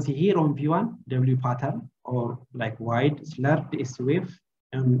 So you can see here on V1, W pattern, or like wide slurred S wave,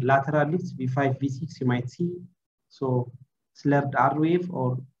 and lateral leads V5, V6, you might see. So slurred R wave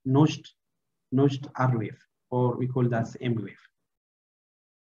or notched R wave, or we call that M wave.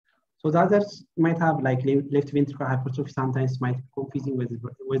 So the others might have like left ventricular hypertrophy, sometimes might be confusing with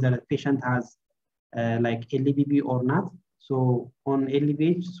whether the patient has like LBB or not. So on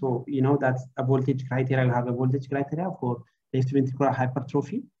LVH, so you know that's a voltage criteria, you have a voltage criteria for left ventricular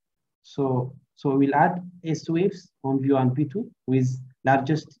hypertrophy. So we'll add S waves on V1, V2 with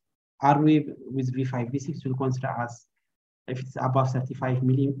largest R wave with V5, V6, we'll consider as if it's above 35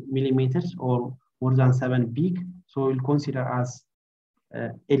 millimeters or more than 7 big, so we'll consider as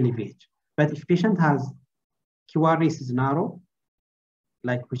LVH. But if patient has QR race is narrow,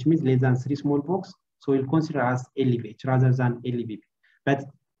 like which means less than 3 small box, so we'll consider as LVH rather than LBB. But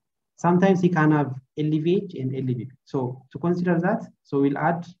sometimes he can have LVH and LBB. So to consider that, so we'll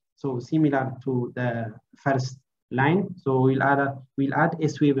add, so similar to the first line, so we'll add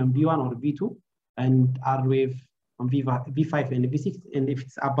S wave on V1 or V2 and R wave on V5 and V6. And if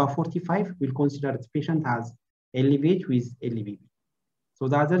it's above 45, we'll consider the patient has LVH with LBB. So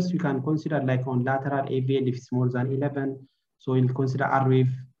the others you can consider like on lateral AVL if it's more than 11. So we'll consider R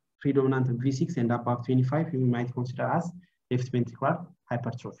wave predominant of V6 and above 25, we might consider as left ventricular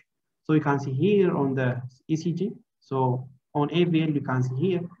hypertrophy. So you can see here on the ECG, so on AVL you can see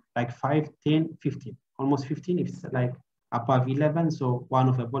here like 5, 10, 15, almost 15 if it's like above 11. So one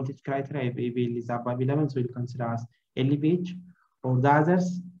of the voltage criteria, if AVL is above 11, so you consider as LVH. Or the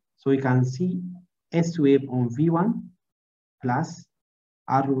others, so you can see S wave on V1 plus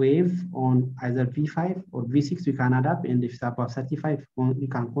R wave on either V5 or V6, we can add up, and if it's above 35, we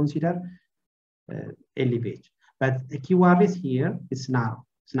can consider LVH. But the QR race here is narrow,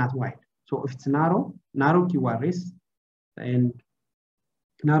 it's not wide. So if it's narrow QR race and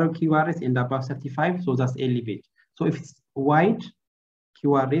above 35, so that's LVH. So if it's wide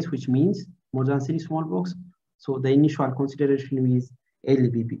QR race, which means more than 3 small box, so the initial consideration is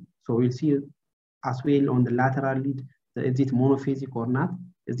LBB. So we'll see as well on the lateral lead, is it monophasic or not?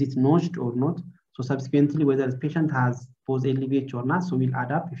 Is it notched or not? So subsequently, whether the patient has post LVH or not, so we'll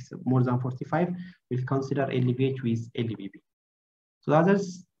add up. If it's more than 45, we'll consider LVH with LBB. So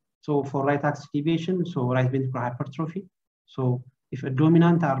others, so for right axis deviation, so right ventricular hypertrophy. So if a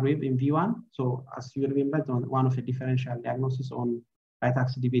dominant R wave in V1, so as you remember, one of the differential diagnosis on right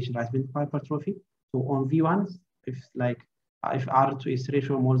axis deviation, right ventricular hypertrophy. So on V1, if R to S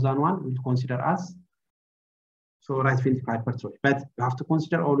ratio more than 1, we'll consider as so right ventricular hypertrophy. But you have to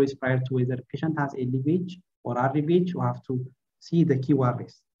consider always prior to whether the patient has LVH or RVH, you have to see the QR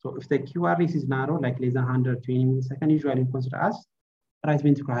race. So if the QR race is narrow, like less than 120 milliseconds, usually consider as right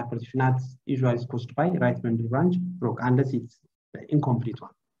ventricular hypertrophy, not usually caused by right bundle branch block, unless it's incomplete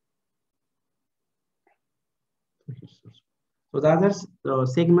one. So the other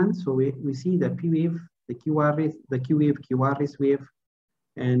segment, so we see the P wave, the QR race, the Q wave, QR race wave,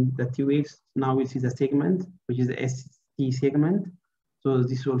 and the T waves. Now we see the segment, which is the ST segment. So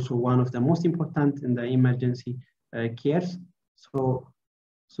this is also one of the most important in the emergency cares. So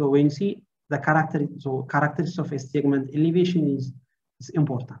when you see the characteristics of a segment elevation is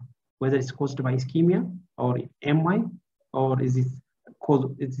important, whether it's caused by ischemia or MI, or is it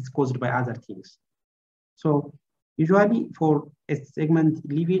caused by other things. So usually for segment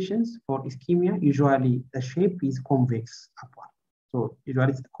elevations for ischemia, usually the shape is convex upward. So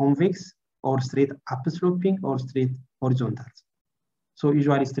usually it's convex or straight upsloping or straight horizontal. So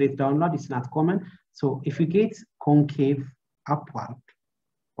usually straight downward is not common. So if you get concave upward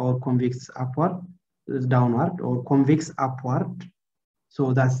or convex upward, downward or convex upward,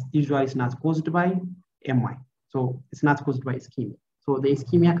 so that's usually it's not caused by MI. So it's not caused by ischemia. So the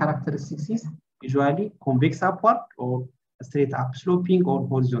ischemia characteristics is usually convex upward or straight upsloping or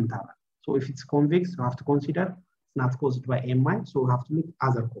horizontal. So if it's convex, you have to consider it's not caused by MI. So we have to look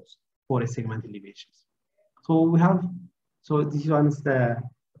other cause for a segment elevations. So we have, so this one's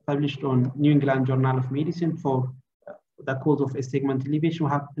published on New England Journal of Medicine for the cause of a segment elevation.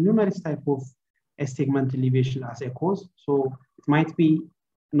 We have numerous types of a segment elevation as a cause. So it might be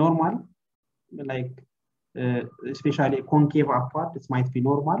normal, like especially concave upward, it might be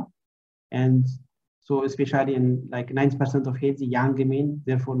normal. And so especially in like 90% of healthy young men,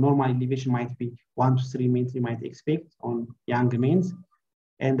 therefore normal elevation might be 1 to 3 minutes you might expect on young men.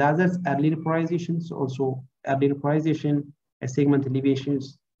 And the others, early repolarizations, also early repolarization, segment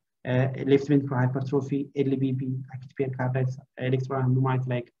elevations, left ventricular hypertrophy, LBP, acute pericarditis, electrolyte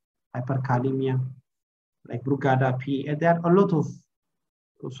like hyperkalemia, like Brugada P. And there are a lot of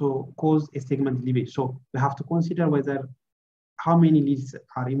also cause a segment elevation. So we have to consider whether how many leads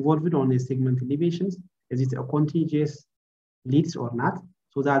are involved on the segment elevations. Is it a contagious leads or not?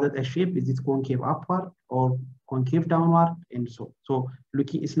 So that the shape, is it concave upward or concave downward, and so. So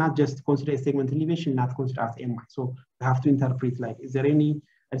looking, it's not just consider a segment elevation, not consider as MI. So we have to interpret like, is there any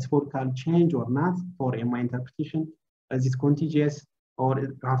historical change or not for MI interpretation? Is it contagious, or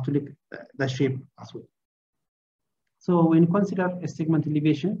you have to look the shape as well. So when you consider a segment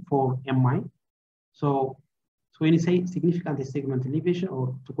elevation for MI, so when you say significant segment elevation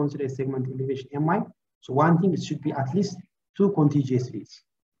or to consider a segment elevation MI, so one thing, it should be at least 2 contagious leads,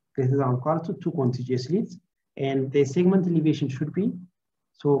 greater than or equal to 2 contagious leads. And the segment elevation should be,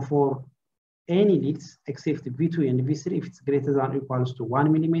 so for any leads except V2 and V3, if it's greater than or equals to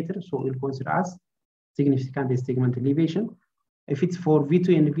 1 millimeter, so we'll consider as significant segment elevation. If it's for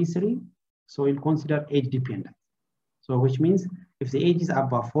V2 and V3, so we'll consider age dependent. So which means if the age is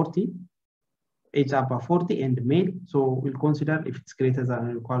above 40, and male, so we'll consider if it's greater than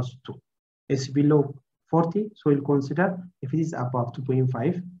or equals to 2. It's below 40, so we'll consider if it is above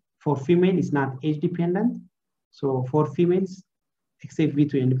 2.5. For female, it's not age dependent. So for females, except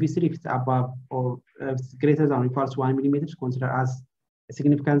V2 and V3, if it's above or if it's greater than or equals to 1 millimeter, consider as a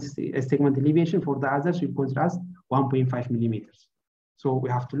significant segment elevation. For the others, we consider as 1.5 millimeters. So we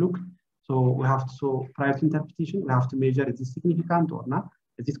have to look. So we have to, so prior to interpretation, we have to measure is it significant or not,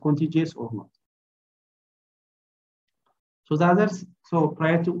 is it contagious or not. So the others, so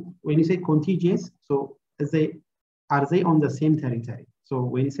prior to, when you say contagious, so are they on the same territory? So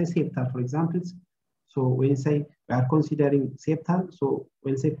when you say septal, for example, so when you say we are considering septal, so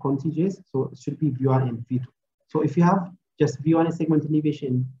when you say contagious, so it should be V1 and V2. So if you have just V1 segment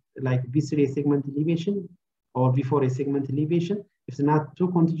elevation, like V3 segment elevation, or V4 segment elevation, if it's not too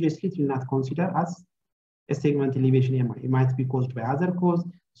contagious, it will not consider as a segment elevation MI. It might be caused by other cause,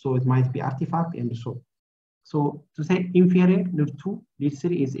 so it might be artifact and so. So to say inferior, lead 2, lead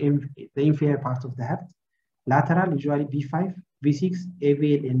 3 is the inferior part of the heart. Lateral, usually V5, V6,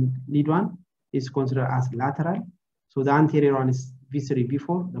 AVL, and lead 1 is considered as lateral. So the anterior one is V3,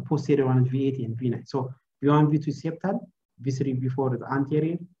 V4, the posterior one is V8 and V9. So V1, V2 is septal, V3, V4 is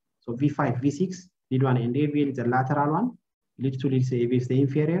anterior. So V5, V6, lead 1 and AVL is the lateral one. Lead 2, lead 3, AVL is the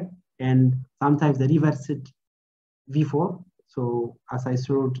inferior. And sometimes the reversed V4. So as I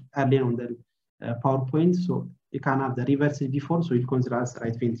showed earlier on the PowerPoint, so you can have the reversed V4, so you consider as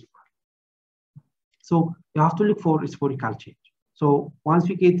right ventricle. So you have to look for historical change. So once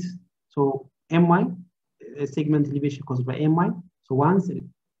we get, so MI, segment elevation caused by MI. So once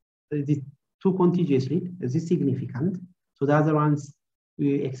the 2 contagious lead, is this significant? So the other ones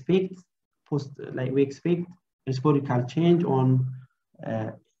we expect historical change on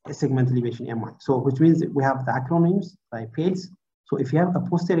a segment elevation MI. So which means we have the acronyms like PALES. So if you have a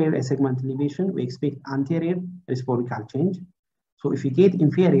posterior segment elevation, we expect anterior historical change. So if you get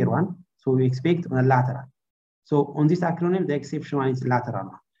inferior one, so we expect on a lateral. So on this acronym, the exception one is lateral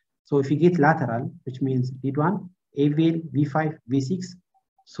one. So if you get lateral, which means lead one, AVL, V5, V6,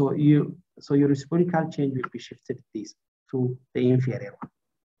 so your reciprocal change will be shifted this to the inferior one.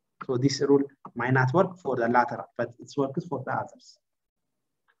 So this rule might not work for the lateral, but it works for the others.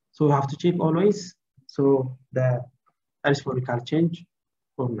 So you have to check always, so the reciprocal change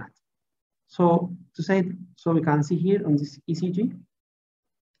or not. So to say, so we can see here on this ECG,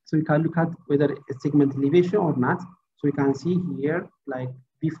 so we can look at whether it's segment elevation or not. So we can see here like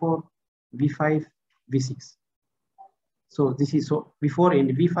V4, V5, V6. So this is so V4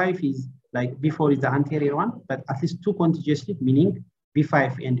 and V5 is like V4 is the anterior one, but at least two contiguously, meaning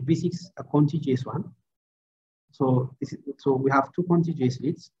V5 and V6 a contiguous one. So so we have two contiguous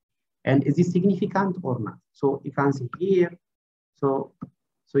leads, and is this significant or not? So you can see here. So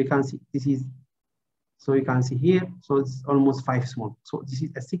you can see this is. So you can see here. So it's almost 5 small. So this is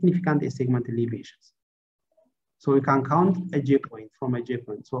a significant segment elevations. So we can count a J point from a J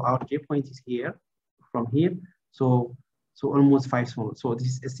point. So our J point is here, from here. So almost 5 small. So this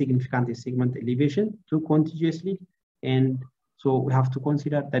is a significant segment elevation, two contiguously, and so we have to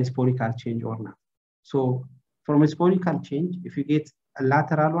consider the reciprocal change or not. So from reciprocal change, if you get a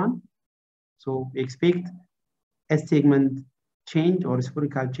lateral one, so we expect a segment change or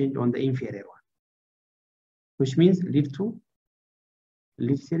reciprocal change on the inferior one, which means lead 2,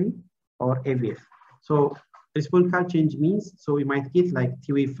 lead 3, or AVF. So reciprocal change means, so we might get like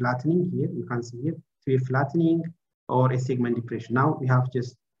T-wave flattening here, you can see here, T-wave flattening or a segment depression. Now we have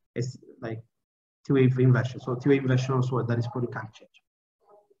just a, like T-wave inversion. So T-wave inversion also the reciprocal change.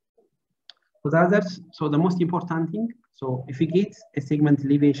 For the others, so the most important thing, so if you get a segment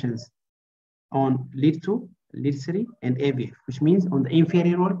elevations on lead 2, lead 3, and AVF, which means on the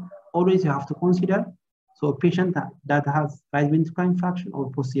inferior wall, always you have to consider, so a patient that has right ventricular infraction or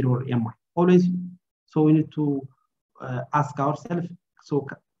posterior MI. Always, so we need to ask ourselves, so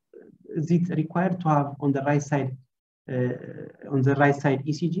is it required to have on the right side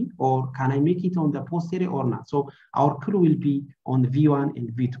ECG, or can I make it on the posterior or not? So our clue will be on V1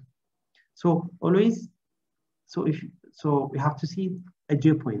 and V2. So always, so we have to see a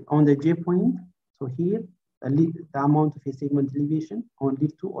J point. On the J point, so here, the amount of a segment elevation on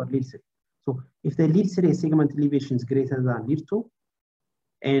lead 2 or lead 3. So if the lead 3 segment elevation is greater than lead 2,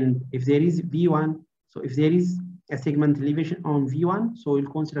 and if there is V1, so if there is a segment elevation on V1, so we'll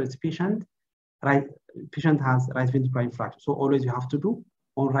consider this patient has right ventricular infraction. So always you have to do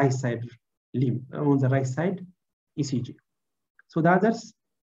on right side limb, on the right side ECG. So the others,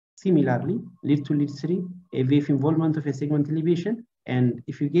 similarly, lead 2, lead 3, AVF involvement of a segment elevation, and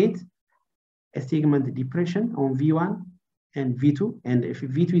if you get a segment depression on V1 and V2, and if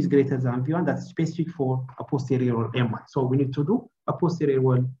V2 is greater than V1, that's specific for a posterior MI. So we need to do a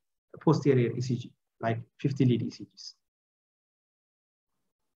posterior ECG, like 50 lead ECGs.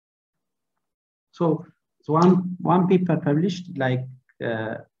 So one paper published like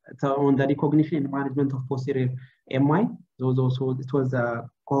on the recognition and management of posterior MI. So it was a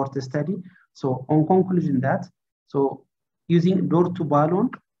cohort study. So on conclusion that, so using door to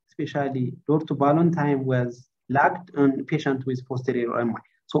balloon, especially door to balloon time was lagged on patient with posterior MI.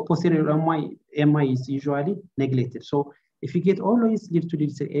 So posterior MI is usually neglected. So if you get always lead to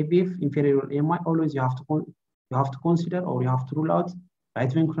lead AVF inferior MI, always you have to consider, or you have to rule out right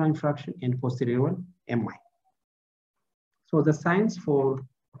ventricular infraction and posterior MI. So the signs for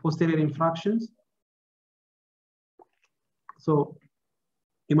posterior infractions. So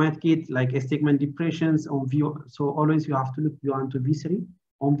you might get like a segment depressions on V1. So always you have to look V1 to V3.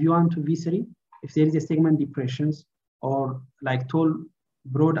 On V1 to V3, if there is a segment depressions or like tall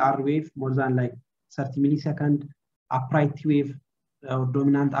broad R wave more than like 30 millisecond, upright T wave or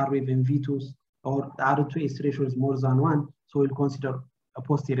dominant R wave in V2s, or the R to S ratio is more than 1, so we'll consider a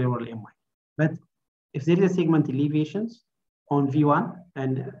posterior MI. But if there is a segment elevations on V1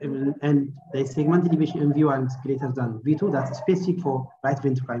 and the segment elevation in V1 is greater than V2, that's specific for right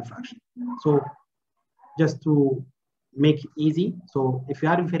ventricular infraction. So just to make it easy, so if you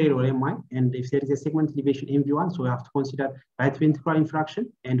are inferior MI and if there is a segment elevation in V1, so you have to consider right ventricular infraction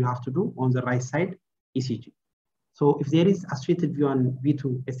and you have to do on the right side ECG. So if there is associated V1,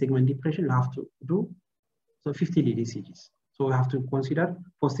 V2, a segment depression, you have to do so 50 lead ECGs. So we have to consider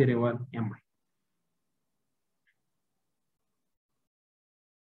posterior MI.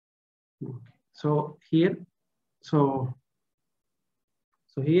 Okay. So here,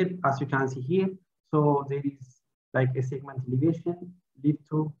 here, as you can see here, so there is like a segment elevation, lead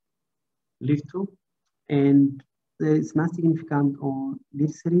 2, and there is not significant on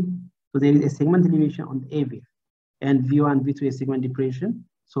lead 3. So there is a segment elevation on the AVF. and V1, V2 is segment depression.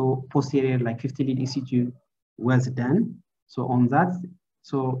 So posterior, like 50 lead ECG was done. So on that,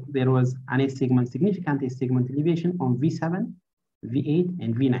 so there was an segment, significant segment elevation on V7, V8,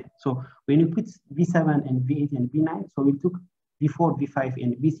 and V9. So when you put V7 and V8 and V9, so we took V4, V5,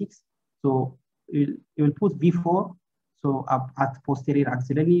 and V6. So you will put V4, so up at posterior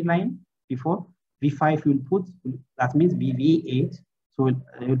axillary line, V4. V5 you will put, that means V8. So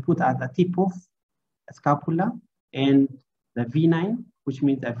you'll put at the tip of scapula, and the V9, which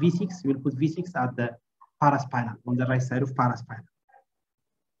means the V6, you will put V6 at the paraspinal, on the right side of paraspinal.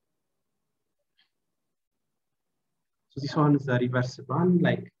 So this one is the reversed one.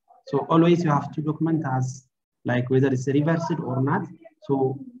 Like, so always you have to document as like whether it's reversed or not.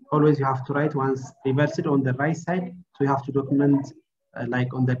 So always you have to write once reversed on the right side. So you have to document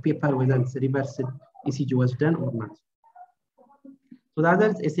like on the paper whether it's reversed ECG was done or not. So the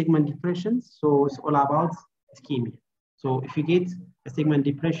other is a segment depression. So it's all about ischemia. So if you get a segment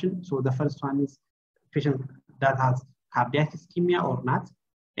depression, so the first one is patient that has cardiac ischemia or not.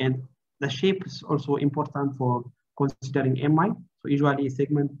 And the shape is also important for considering MI. So usually a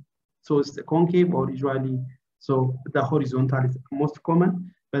segment, so it's the concave or usually, so the horizontal is most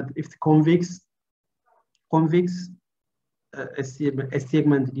common, but if the convex, a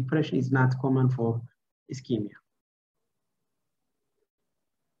segment depression is not common for ischemia.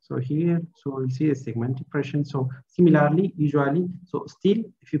 So here, so you see a segment depression. So similarly, usually, so still,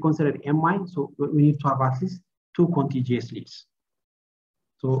 if you consider MI, so we need to have at least 2 contiguous leads.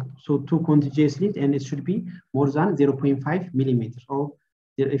 So 2 contiguous leads, and it should be more than 0.5 millimeters, or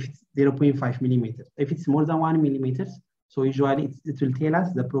if it's 0.5 millimeters. If it's more than 1 millimeter, so usually it will tell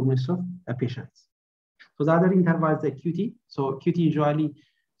us the prognosis of a patient. So the other interval is the QT. So QT usually,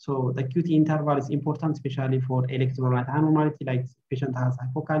 so the QT interval is important, especially for electrolyte abnormality, like patient has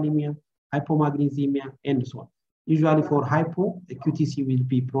hypokalemia, hypomagnesemia, and so on. Usually for hypo, the QTC will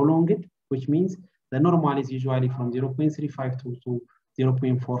be prolonged, which means the normal is usually from 0.35 to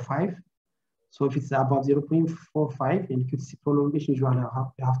 0.45. So if it's above 0.45 in QTC prolongation, usually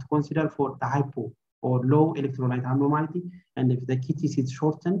you have to consider for the hypo or low electrolyte abnormality. And if the QTC is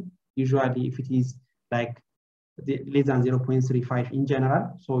shortened, usually if it is like less than 0.35 in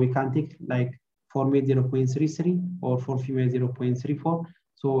general, so we can take like for male 0.33 or for female 0.34.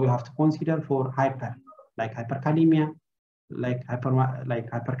 So we have to consider for hyper, like hyperkalemia, like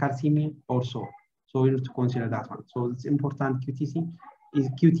hypercalcemia also. So we need to consider that one. So it's important. QT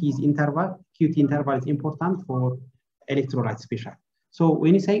interval is important for electrolyte special. So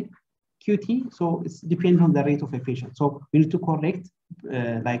when you say QT, so it's depends on the rate of a patient. So we need to correct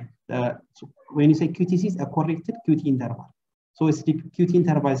so when you say QTC is a corrected QT interval. So it's QT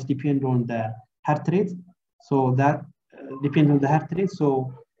intervals depend on the heart rate. So that depends on the heart rate.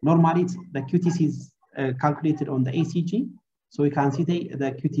 So normally the QTC is calculated on the ECG. So you can see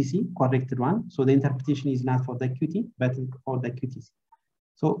the QTC corrected one. So the interpretation is not for the QT, but for the QTC.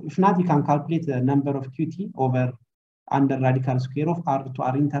 So if not, you can calculate the number of QT over under radical square of R to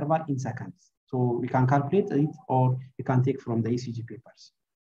R interval in seconds. So we can calculate it, or you can take from the ECG papers.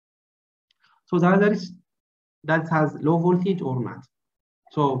 So the other is that has low voltage or not.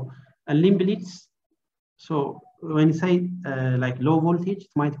 So a limb leads. So when you say like low voltage,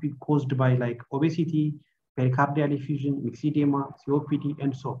 it might be caused by like obesity, pericardial effusion, myxedema, COPD,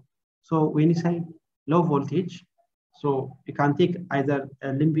 and so on. So when you say low voltage, so you can take either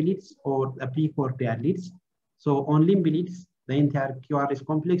a limb leads or a precordial leads. So on limb leads, the entire QRS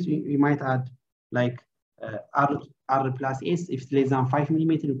complex, we might add like R plus S. If it's less than 5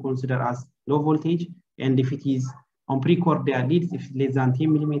 millimeters, we consider as low voltage. And if it is on precordial leads, if it's less than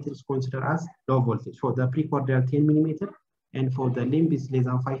 10 millimeters, consider as low voltage. For the precordial 10 millimeter, and for the limb is less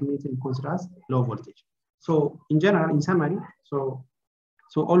than 5 millimeters, consider as low voltage. So in general, in summary, so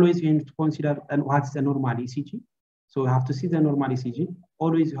always you need to consider what's the normal ECG. So you have to see the normal ECG.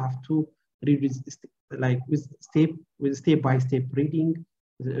 Always you have to read with step-by-step reading.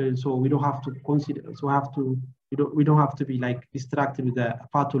 So we don't have to consider. So we don't have to be like distracted with the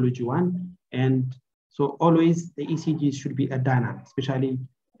pathology one. And so always the ECG should be a dynamic, especially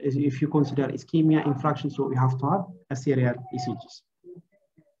if you consider ischemia infraction. So we have to have a serial ECGs.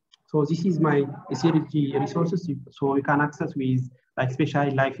 So this is my ECG resources. So you can access with like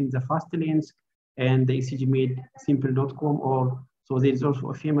especially Life in the Fast Lanes and the ECG made simple.com, or so there is also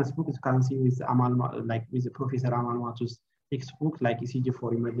a famous book you can see with Amal, like with the Professor Amal Matu's textbook, like ECG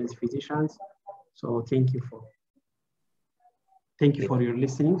for emergency physicians. So thank you for your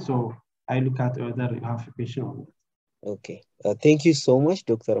listening. So I look at whether you have a question on that. Okay. Thank you so much,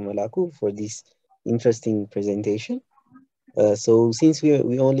 Dr. Melaku, for this interesting presentation. So since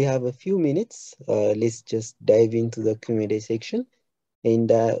we only have a few minutes, let's just dive into the Q&A section.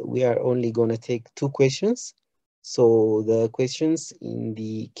 And we are only going to take 2 questions. So the questions in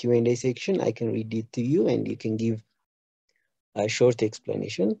the Q&A section, I can read it to you and you can give a short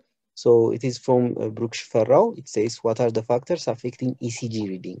explanation. So it is from Brooke Farrao. It says, what are the factors affecting ECG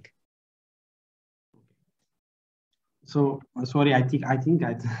reading? So sorry, I think I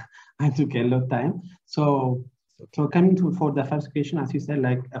took a lot of time. So coming to for the first question, as you said,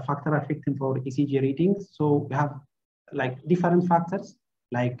 like a factor affecting for ECG readings. So we have like different factors,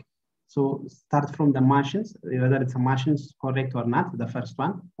 like so start from the machines, whether it's a machines correct or not. The first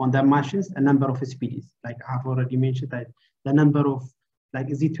one on the machines, a number of speeds. Like I've already mentioned that the number of like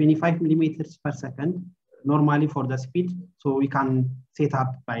is it 25 millimeters per second normally for the speed. So we can set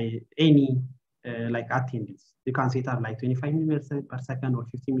up by any like attendance. You can set up like 25 millimeters per second or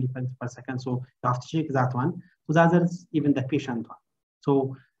 50 millimeters per second. So you have to check that one. So the others, even the patient one.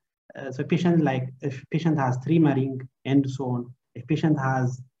 So so patient like if patient has tremoring and so on, if patient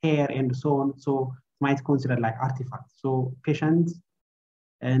has hair and so on, so might consider like artifacts. So patients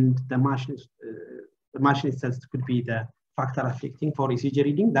and the machine itself could be the factor affecting for ECG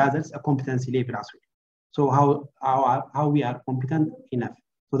reading. The others a competency level as well. So how we are competent enough.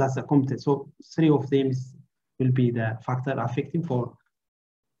 So that's the competence. So 3 of them will be the factor affecting for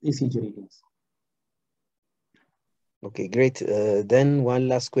ECG readings. Okay, great. Then one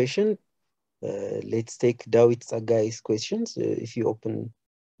last question. Let's take Dawit Sagai's questions. If you open,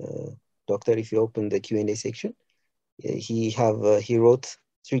 Doctor, if you open the Q&A section, he wrote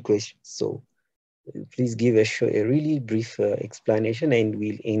 3 questions. So please give a really brief explanation and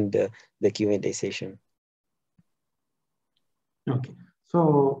we'll end the Q&A session. Okay,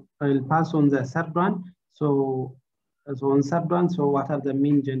 so I'll pass on the third one. So on third one, so what are the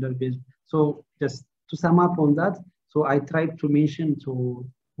main gender-based? So just to sum up on that, so I tried to mention to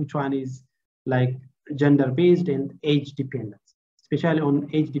which one is like gender-based and age dependent, especially on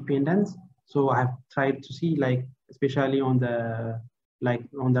age dependence. So I have tried to see like, especially on the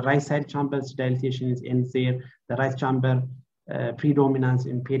right side chambers dilatation is ends there, the right chamber predominance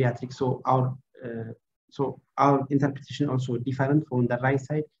in pediatrics. So our interpretation also different from the right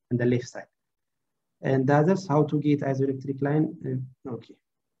side and the left side. And the others, how to get isoelectric line. Okay.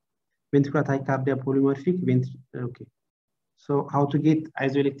 Ventricular tachycardia polymorphic. Okay. So how to get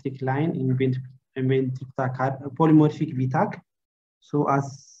isoelectric line in ventricular polymorphic VTAC. So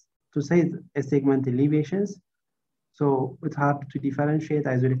as to say a segment elevations. So it's hard to differentiate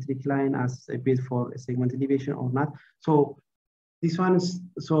isoelectric line as a base for a segment elevation or not. So this one is,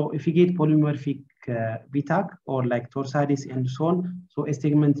 so if you get polymorphic VTAC or like torsadis and so on, so a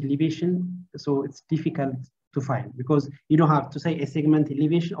segment elevation, so it's difficult to find because you don't have to say a segment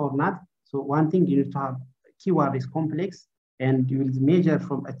elevation or not. So one thing you need to have keyword is complex and you will measure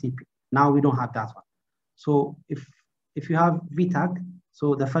from a TP. Now we don't have that one. So if you have VTAC,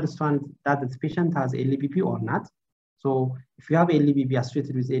 so the first one that the patient has LBB or not. So if you have LBB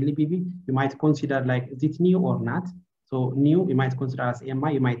associated with LBB, you might consider like, is it new or not? So new, you might consider as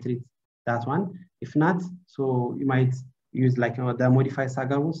MI, you might treat that one. If not, so you might use like the modified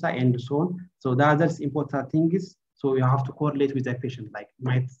Sagarusa and so on. So the other important thing is, so you have to correlate with the patient, like you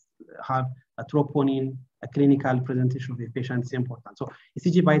might have a troponin, a clinical presentation of the patient is important. So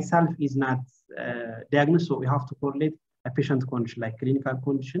ECG by itself is not diagnosed, so we have to correlate a patient condition, like clinical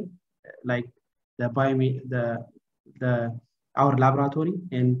condition, like our laboratory,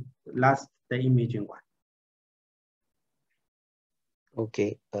 and last the imaging one.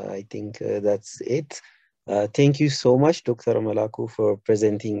 Okay, I think that's it. Thank you so much, Dr. Melaku, for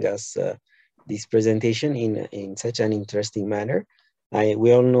presenting us this presentation in such an interesting manner.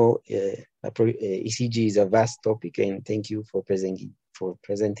 We all know ECG is a vast topic, and thank you for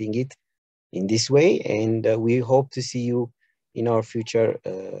presenting it in this way. And we hope to see you in our future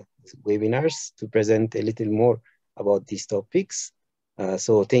webinars to present a little more about these topics.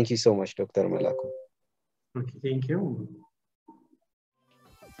 So thank you so much, Dr. Melaku. Okay, thank you.